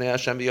V'Yeshlav Nei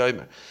Hashem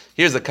B'Yomer.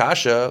 Here's the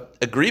kasha.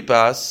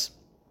 Agrippas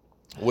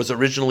was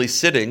originally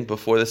sitting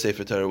before the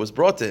Sefer Torah was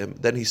brought to him.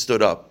 Then he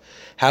stood up.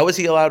 How is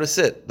he allowed to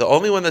sit? The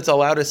only one that's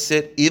allowed to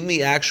sit in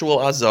the actual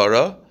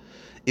Azara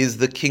is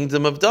the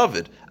kingdom of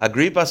David.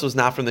 Agrippas was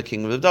not from the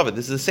kingdom of David.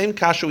 This is the same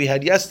kasha we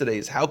had yesterday.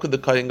 Is how could the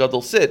Kohen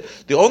Gadol sit?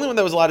 The only one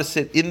that was allowed to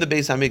sit in the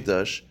Beis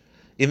Hamikdash,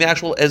 in the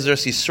actual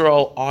Ezras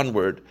Yisrael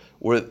onward,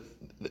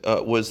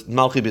 was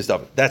Malchi Beis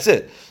David. That's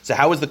it. So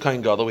how is the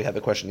Kohen Gadol? We had the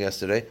question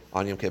yesterday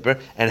on Yom Kippur.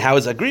 And how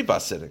is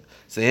Agrippas sitting?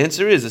 So the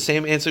answer is the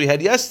same answer we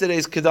had yesterday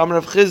is Kedam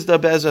Rav Chizda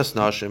Be'ezras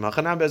Nashim,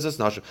 Hachanam Be'ezras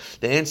Nashim.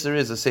 The answer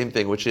is the same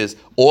thing, which is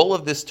all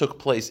of this took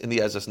place in the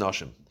Ezras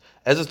Nashim.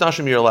 Ezras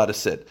Nashim, you're allowed to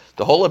sit.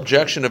 The whole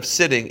objection of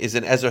sitting is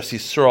in Ezras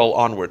Yisrael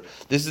onward.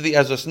 This is the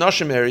Ezras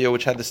Nashim area,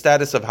 which had the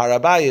status of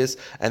Harabayis,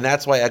 and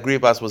that's why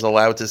Agrippas was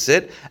allowed to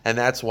sit, and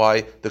that's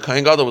why the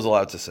Kohen Gadol was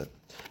allowed to sit.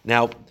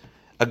 Now,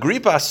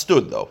 Agrippas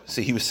stood though.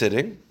 See, he was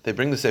sitting, they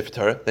bring the Sefer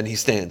Torah, then he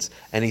stands.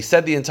 And he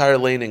said the entire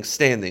laning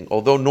standing.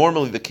 Although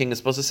normally the king is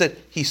supposed to sit,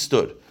 he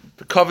stood.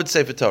 For covered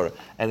Sefer Torah.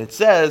 And it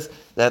says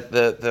that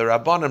the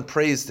Rabbanan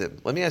praised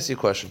him. Let me ask you a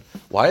question.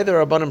 Why are the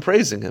Rabbanan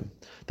praising him?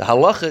 The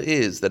halacha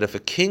is that if a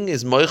king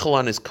is moichel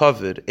on his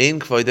covered,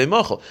 ein kvoidei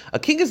mochel. A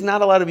king is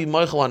not allowed to be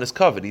moichel on his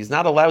covered. He's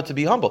not allowed to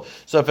be humble.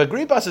 So if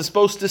Agrippas is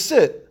supposed to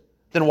sit,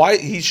 then why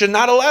he should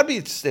not allow to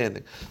be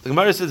standing? The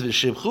Gemara says,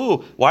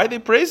 "V'shivchu." Why are they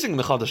praising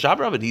Michal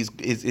Dashabrav?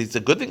 It's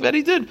a good thing that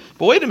he did.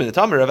 But wait a minute,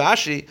 Tamer Rav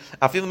Ashi,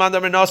 Afil Man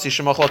Damer Nasi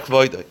Shemachal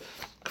Kvoidei,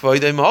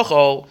 Kvoidei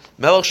Machal,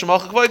 Melech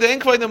Shemachal Kvoidei, Ein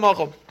Kvoidei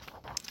Machal.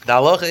 The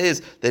halacha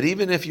is that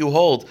even if you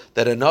hold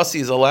that a nasi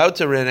is allowed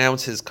to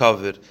renounce his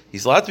covet,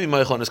 he's allowed to be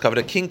meichel on his covet.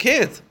 A king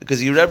can't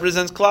because he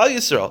represents Klal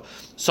Yisrael.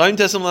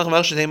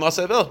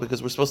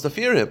 Because we're supposed to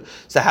fear him.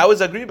 So how is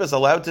Agrippas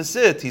allowed to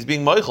sit? He's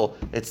being meichel.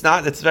 It's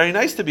not. It's very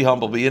nice to be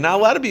humble, but you're not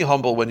allowed to be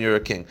humble when you're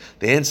a king.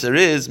 The answer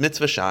is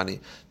mitzvah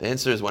shani. The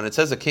answer is when it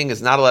says a king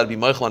is not allowed to be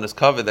meichel on his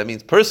covet, that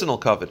means personal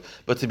covet.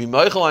 But to be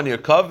meichel on your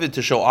covet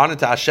to show honor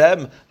to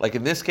Hashem, like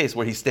in this case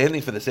where he's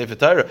standing for the Sefer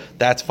Torah,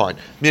 that's fine.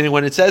 Meaning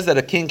when it says that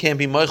a king can't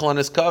be meichel on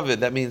his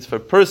covet, that means for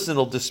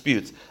personal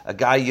disputes. A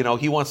guy,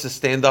 he wants to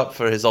stand up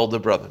for his older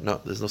brother.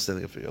 No, there's no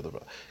standing up for your older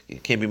brother.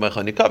 You can't be meichel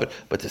on your covet,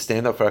 but to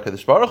stand up for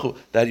HaKadosh Baruch Hu,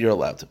 that you're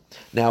allowed to.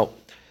 Now,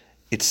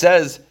 it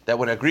says that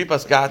when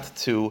Agrippas got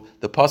to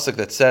the pasuk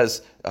that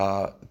says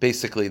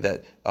basically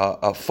that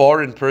a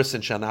foreign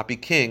person shall not be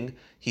king,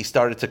 he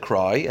started to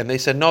cry, and they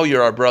said, "No,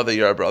 you're our brother,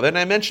 you're our brother." And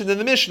I mentioned in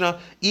the Mishnah,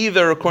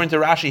 either according to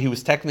Rashi, he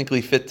was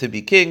technically fit to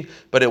be king,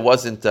 but it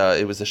wasn't.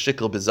 It was a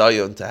shikl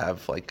bizayon to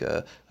have like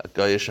a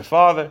goyish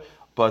father.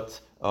 But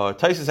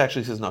Taisus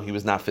actually says no, he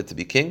was not fit to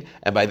be king.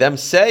 And by them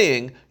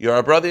saying, "You're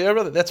our brother, you're our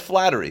brother," that's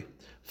flattery.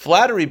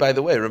 Flattery, by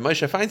the way, Rav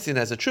Moshe Feinstein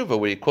has a tshuva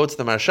where he quotes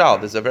the Marshal.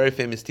 There's a very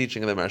famous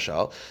teaching of the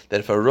Marshal that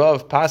if a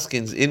Rav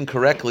paskins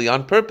incorrectly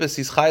on purpose,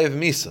 he's chayev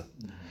misa.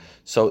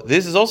 So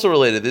this is also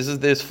related.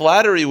 There's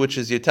flattery, which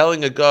is you're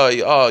telling a guy,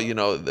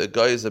 the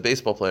guy is a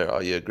baseball player.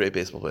 Oh, you're a great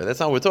baseball player. That's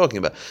not what we're talking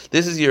about.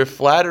 This is you're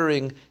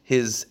flattering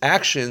his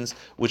actions,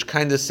 which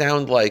kind of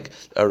sound like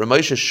Rav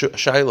Moshe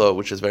Shaila,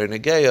 which is very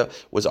negeya,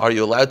 was are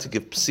you allowed to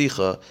give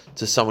psicha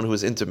to someone who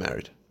is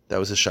intermarried? That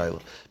was a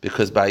shaila,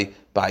 because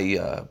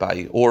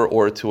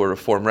or to a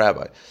reform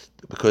rabbi,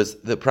 because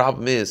the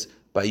problem is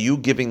by you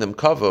giving them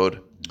kavod,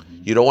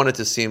 you don't want it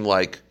to seem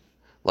like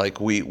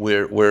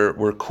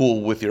we're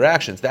cool with your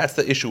actions. That's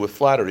the issue with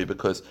flattery,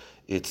 because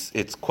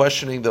it's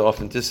questioning the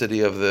authenticity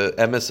of the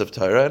emes of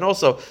Torah, and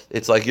also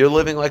it's like you're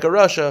living like a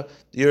Russia.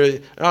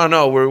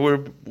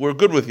 We're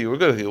good with you. We're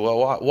good with you.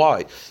 Well,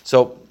 why?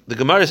 So the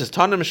Gemara says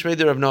Tana Mishmei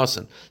Rav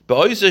Nasan.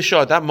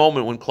 At that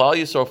moment when Klal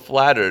Yisrael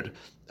flattered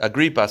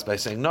Agrippas by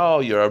saying, "No,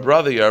 you're our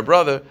brother, you're our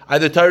brother."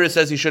 Either Torah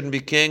says he shouldn't be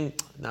king.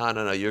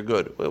 No, you're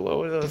good.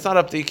 It's not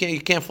up to you.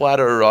 Can't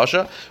flatter a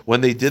Rasha.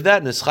 When they did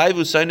that,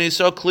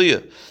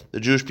 the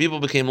Jewish people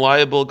became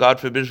liable, God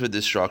forbid, for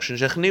destruction.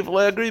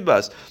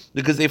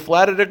 Because they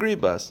flattered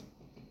Agrippas.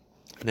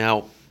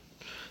 Now,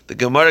 the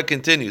Gemara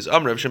continues.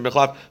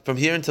 From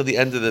here until the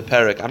end of the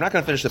parak. I'm not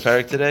going to finish the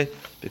parak today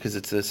because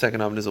it's the second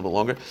Amud is a bit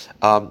longer.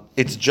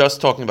 It's just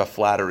talking about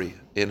flattery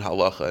in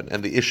halacha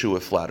and the issue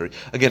of flattery.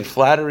 Again,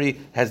 flattery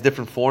has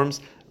different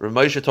forms. Rav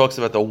Moshe talks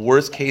about the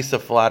worst case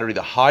of flattery,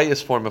 the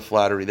highest form of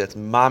flattery that's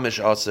mamish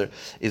aser,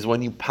 is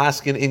when you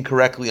paskin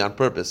incorrectly on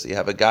purpose. You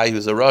have a guy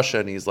who's a Russia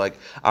and he's like,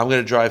 I'm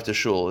going to drive to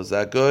shul. Is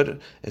that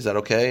good? Is that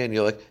okay? And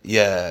you're like,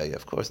 yeah,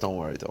 of course, don't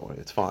worry.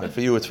 It's fine.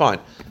 For you, it's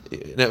fine.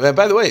 And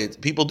by the way,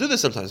 people do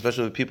this sometimes,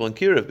 especially with people in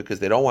Kiev, because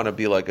they don't want to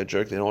be like a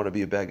jerk. They don't want to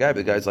be a bad guy. But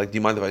the guy's like, do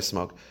you mind if I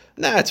smoke?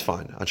 Nah, it's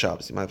fine on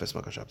Shabbos. Do you mind if I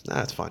smoke on Shabbos?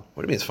 Nah, it's fine.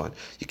 What do you mean it's fine?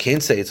 You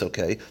can't say it's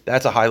okay.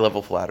 That's a high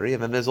level flattery.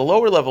 And then there's a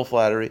lower level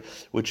flattery,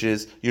 which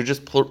is you're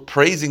just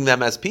praising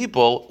them as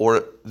people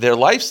or their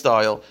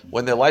lifestyle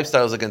when their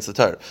lifestyle is against the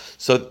Torah.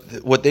 So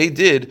what they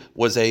did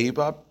was a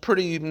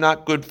pretty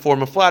not good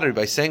form of flattery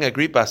by saying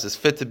Agrippas is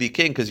fit to be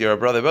king because you're a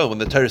brother when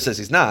the Torah says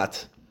he's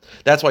not.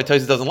 That's why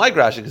Tosfos doesn't like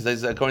Rashi,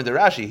 because according to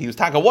Rashi,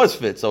 Taka was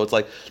fit. So it's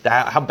like,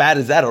 how bad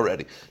is that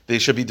already? They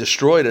should be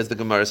destroyed, as the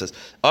Gemara says.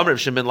 The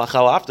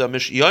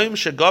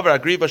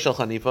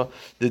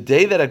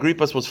day that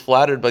Agrippas was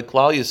flattered by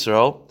Klal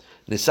Yisrael,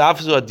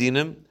 Nisafzu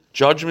Adinim,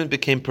 judgment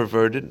became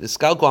perverted.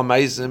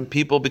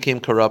 People became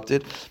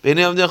corrupted. And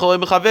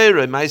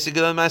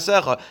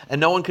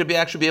no one could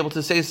actually be able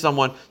to say to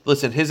someone,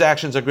 listen, his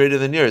actions are greater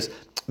than yours.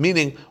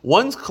 Meaning,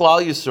 once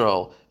Klal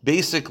Yisrael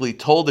basically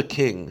told the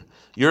king,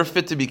 you're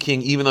fit to be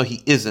king even though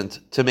he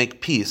isn't, to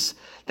make peace,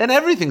 then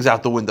everything's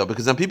out the window,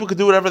 because then people can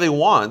do whatever they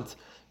want,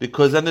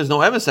 because then there's no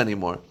emes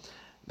anymore.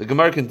 The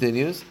Gemara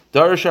continues,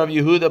 Darash Rav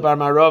Yehuda bar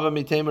Marava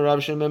mitema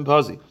Rav Shimon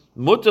Pazi.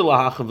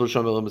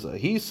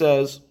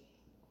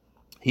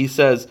 He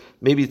says,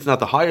 maybe it's not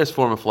the highest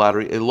form of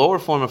flattery. A lower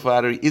form of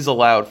flattery is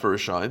allowed for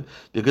Rishaim.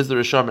 Because the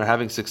Rishaim are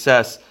having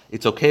success,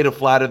 it's okay to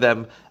flatter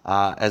them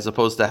as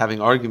opposed to having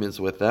arguments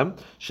with them.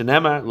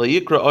 Shenemar,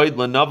 Layikra oid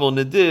lanavel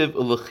nediv,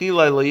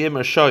 ulechilai layim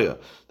shoya.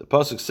 The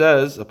Pasuk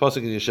says, a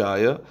Pasuk in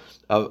Yeshaya,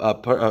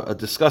 a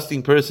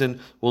disgusting person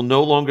will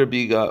no longer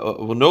be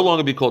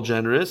called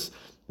generous,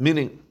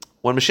 meaning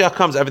when Mashiach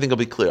comes, everything will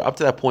be clear. Up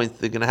to that point,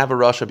 they're going to have a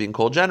Rasha being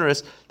called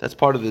generous. That's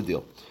part of the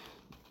deal.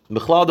 You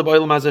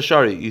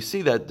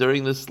see that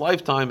during this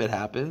lifetime it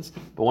happens,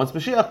 but once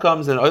Mashiach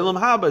comes in Olam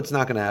Haba, it's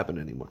not going to happen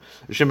anymore.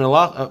 Rishon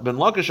ben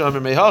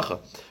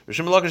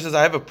Lakish says,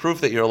 I have a proof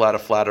that you're allowed to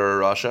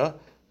flatter a Rasha.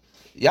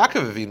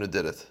 Yaakov Avinu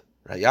did it.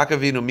 Right? Yaakov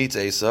Avinu meets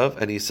Esav,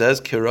 and he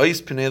says,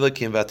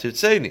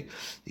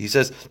 he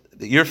says,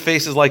 your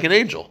face is like an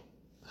angel.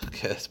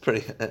 Okay, it's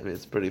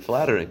pretty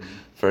flattering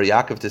for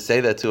Yaakov to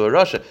say that to a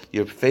Rasha.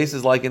 Your face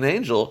is like an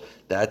angel.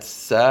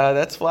 That's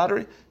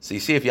flattery. So you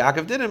see, if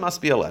Yaakov did it,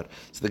 must be allowed.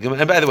 So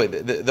and by the way,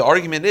 the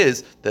argument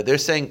is that they're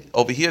saying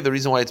over here the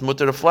reason why it's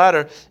mutter to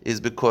flatter is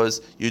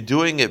because you're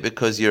doing it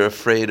because you're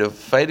afraid of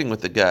fighting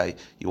with the guy.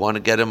 You want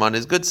to get him on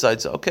his good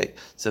side. So okay,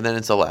 so then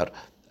it's allowed.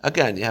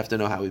 Again, you have to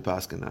know how we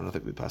paskin. I don't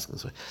think we paskin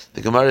this way.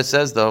 The Gemara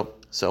says though.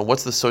 So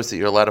what's the source that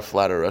you're allowed to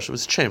flatter Russia? It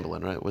was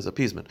Chamberlain, right? It was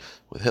appeasement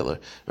with Hitler,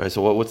 right?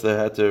 So what's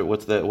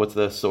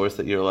the source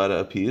that you're allowed to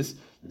appease?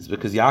 It's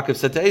because Yaakov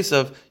said to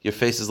Esav, "Your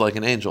face is like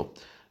an angel."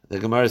 The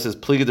Gemara says,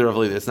 "Pliga de Rav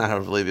Levi." It's not how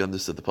Rav Levi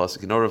understood the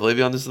pasuk. You know, Rav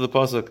Levi understood the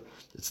pasuk.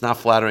 It's not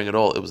flattering at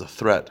all. It was a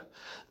threat.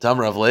 Tam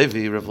Rav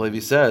Levi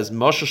says,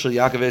 "Mashal shel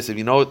Yaakov Esav."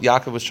 You know what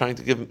Yaakov was trying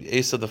to give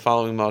Esav the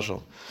following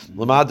mashal.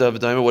 Lamada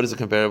v'daima. What is it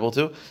comparable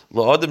to?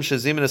 La'adam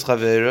shezimin es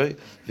chaveroi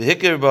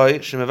v'hikir boi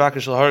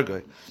shemevakar shel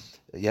hargoi.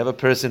 You have a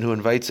person who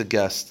invites a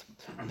guest.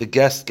 The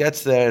guest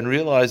gets there and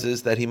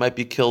realizes that he might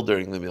be killed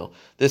during the meal.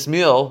 This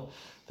meal,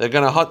 they're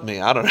going to hunt me.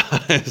 I don't know.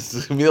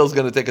 This meal's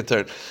going to take a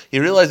turn.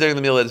 He realized during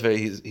the meal that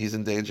he's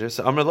in danger.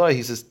 So Amar Loi,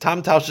 he says,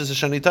 Tam taushas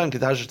hashani tam,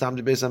 kitashas tam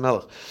de beis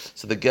hamelech.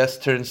 So the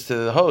guest turns to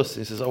the host.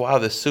 He says, oh wow,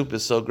 this soup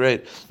is so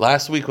great.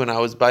 Last week when I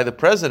was by the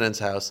president's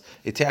house,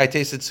 I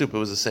tasted soup. It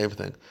was the same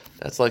thing.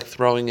 That's like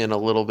throwing in a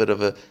little bit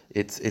of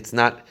it's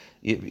not,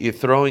 you're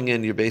throwing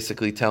in, you're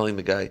basically telling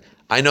the guy,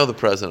 I know the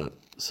president.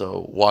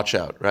 So watch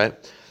out, right?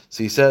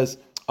 So he says,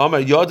 so the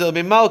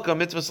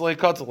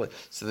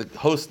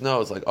host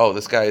knows, like, oh,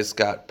 this guy's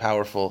got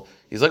powerful.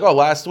 He's like, oh,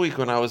 last week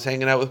when I was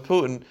hanging out with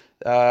Putin,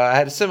 I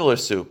had a similar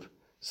soup.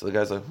 So the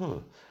guy's like,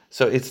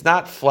 So it's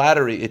not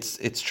flattery,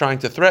 it's trying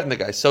to threaten the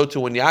guy. So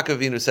too, when Yaakov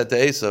Avinu said to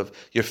Esav,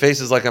 your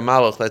face is like a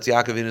malach, that's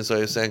Yaakov Avinu's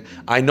way of saying,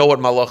 I know what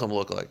malachim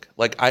look like.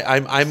 Like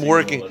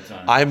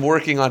I'm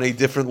working on a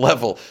different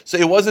level. So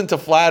it wasn't to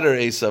flatter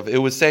Esav, it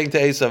was saying to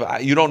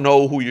Esav, you don't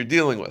know who you're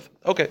dealing with.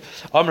 Okay.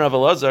 Amar Rav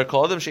Elazar,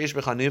 call them sheish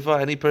b'chanifa,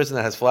 any person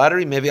that has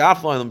flattery, maybe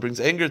afloim brings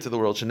anger to the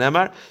world.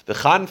 Shenemar,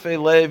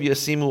 v'chanfei lev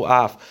yasimu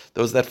af.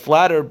 Those that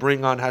flatter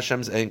bring on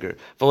Hashem's anger.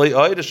 V'lei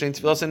oid hashem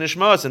tefillas and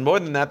nishmas, and more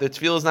than that, their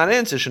tefillah is not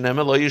answered.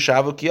 Shenemar lo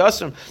yishavu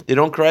kiyasrim. They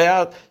don't cry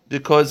out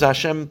because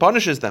Hashem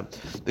punishes them.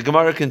 The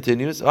Gemara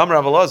continues. Amar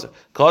Rav Elazar,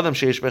 call them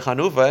sheish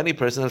b'chanufa, any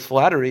person that has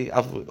flattery.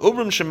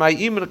 Ubrim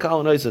shemayim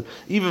v'kal,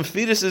 even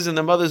fetuses in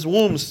the mother's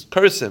wombs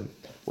curse him.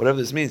 Whatever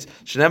this means.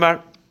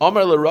 Shenemar.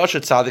 Omar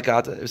l'Rasha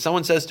tzadikata. If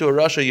someone says to a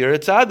Rasha, you're a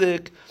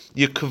tzaddik,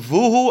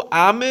 yikavuhu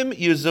amim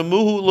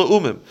yizamuhu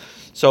le'umim.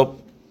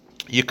 So,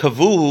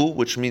 yikavuhu,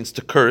 which means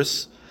to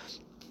curse,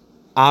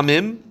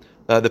 amim,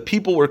 the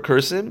people were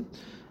cursing,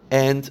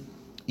 and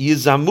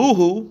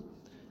yizamuhu,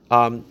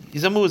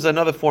 yizamuhu is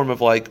another form of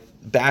like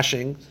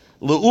bashing,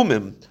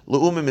 le'umim.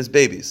 Le'umim is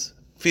babies.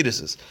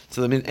 fetuses.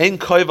 So I mean, ein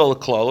koiv al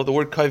klal. The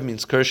word koiv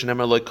means curse.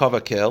 Shenemar loy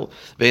kova kel.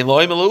 Vein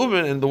loim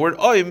elumen, and the word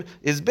oim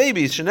is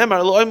babies.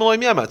 Shenemar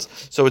loim yamatz.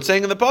 So it's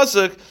saying in the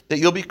pasuk that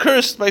you'll be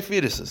cursed by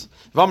fetuses.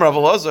 V'amar Rav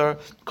Elazar,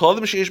 call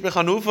them sheish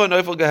bechanufa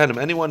noifel gehenim.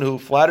 Anyone who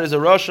flatters a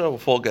rasha will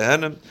fall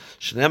gehenim.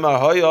 Shenemar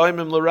hoy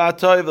oimim l'ra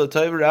toiv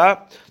l'toiv ra.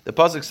 The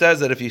pasuk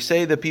says that if you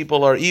say that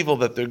people are evil,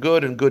 that they're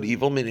good, and good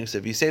evil, meaning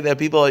if you say that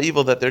people are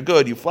evil, that they're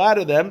good, you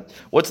flatter them.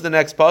 What's the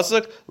next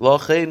pasuk?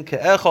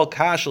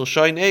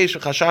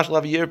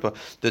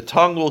 The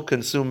tongue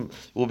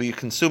will be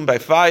consumed by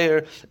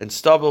fire, and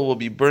stubble will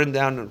be burned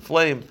down in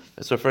flame.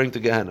 That's referring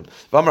to Gehenna.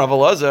 Rav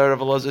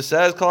Elazar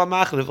says,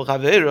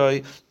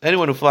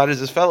 anyone who flatters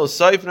his fellow,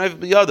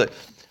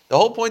 the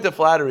whole point of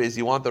flattery is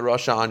you want the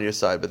rasha on your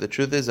side, but the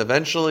truth is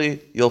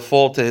eventually you'll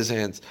fall to his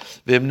hands.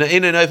 And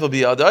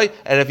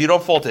if you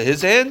don't fall to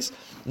his hands,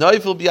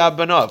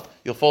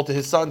 you'll fall to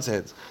his son's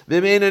hands.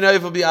 And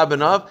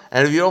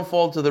if you don't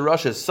fall to the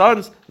rasha's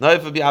sons,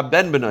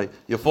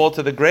 you'll fall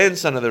to the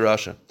grandson of the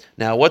rasha.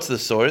 Now, what's the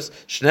source?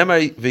 Now,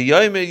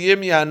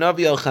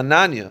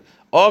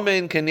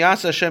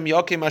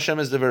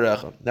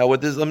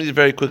 what this? Let me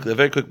very quickly, a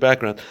very quick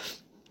background.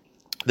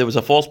 There was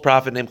a false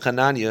prophet named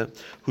Hananiah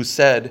who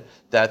said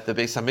that the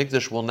Beis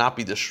Hamikdash will not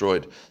be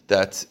destroyed.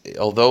 That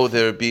although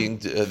they're being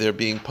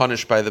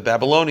punished by the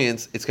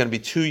Babylonians, it's going to be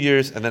 2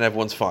 years and then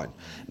everyone's fine.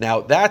 Now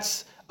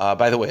that's,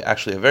 by the way,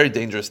 actually a very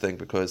dangerous thing,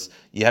 because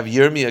you have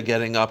Yirmiyah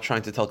getting up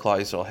trying to tell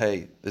Klal Yisrael,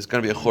 hey, there's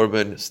going to be a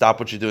churban, stop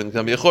what you're doing, there's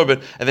going to be a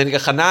churban. And then you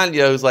get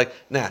Hananiah who's like,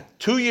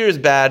 2 years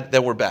bad,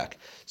 then we're back.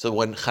 So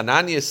when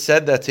Hananiah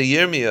said that to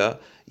Yirmiyah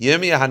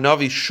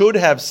Hanavi should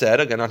have said,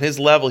 again on his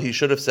level, he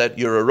should have said,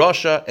 you're a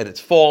rasha and it's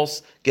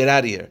false, get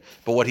out of here.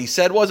 But what he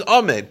said was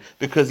Amen,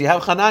 because you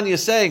have Hananiah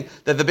saying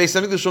that the Beis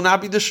Hamikdash will not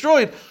be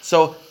destroyed.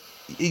 So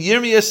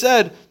Yirmiyah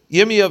said,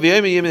 Yirmiyah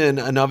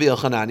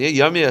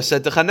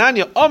said to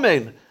Hananiah,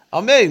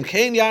 Amen,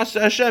 Kain Yas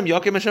Hashem,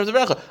 Yakim Hashem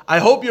Zavrecha. I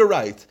hope you're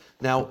right.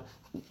 Now,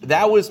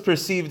 that was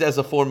perceived as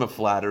a form of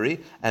flattery,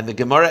 and the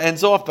Gemara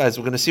ends off by, as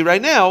we're going to see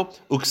right now,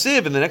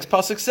 Uksiv, and the next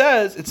pasuk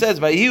says,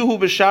 Vayihu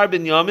b'shar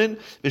ben Yamin,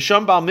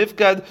 v'sham bal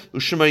mifkad,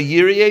 u'shema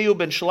Yiryehu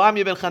ben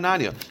Shalami ben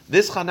Hananiah.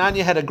 This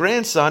Hananiah had a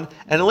grandson,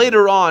 and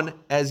later on,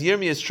 as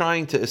Yirmiyah is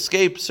trying to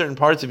escape certain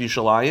parts of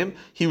Yushalayim,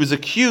 he was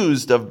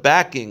accused of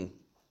backing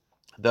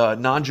the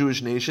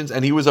non-Jewish nations,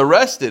 and he was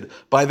arrested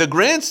by the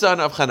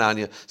grandson of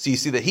Hananiah. So you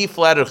see that he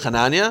flattered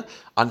Hananiah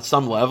on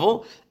some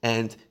level,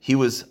 and he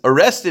was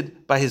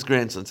arrested by his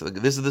grandson. So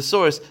this is the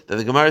source that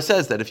the Gemara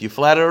says that if you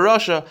flatter a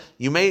rasha,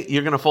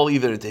 you're going to fall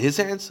either into his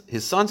hands,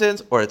 his son's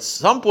hands, or at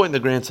some point the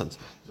grandson's.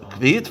 Once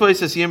I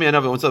just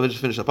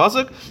finish the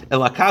pasuk,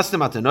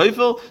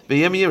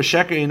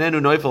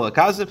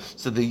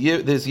 so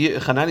this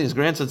Hananiah's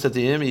grandson said to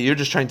him, "You're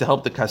just trying to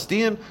help the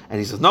Kasdim," and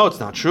he says, "No,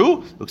 it's not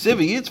true."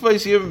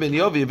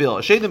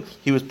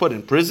 He was put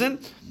in prison.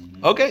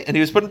 Okay, and he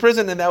was put in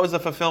prison, and that was the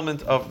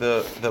fulfillment of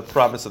the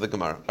promise of the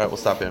Gemara. All right, we'll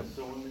stop here.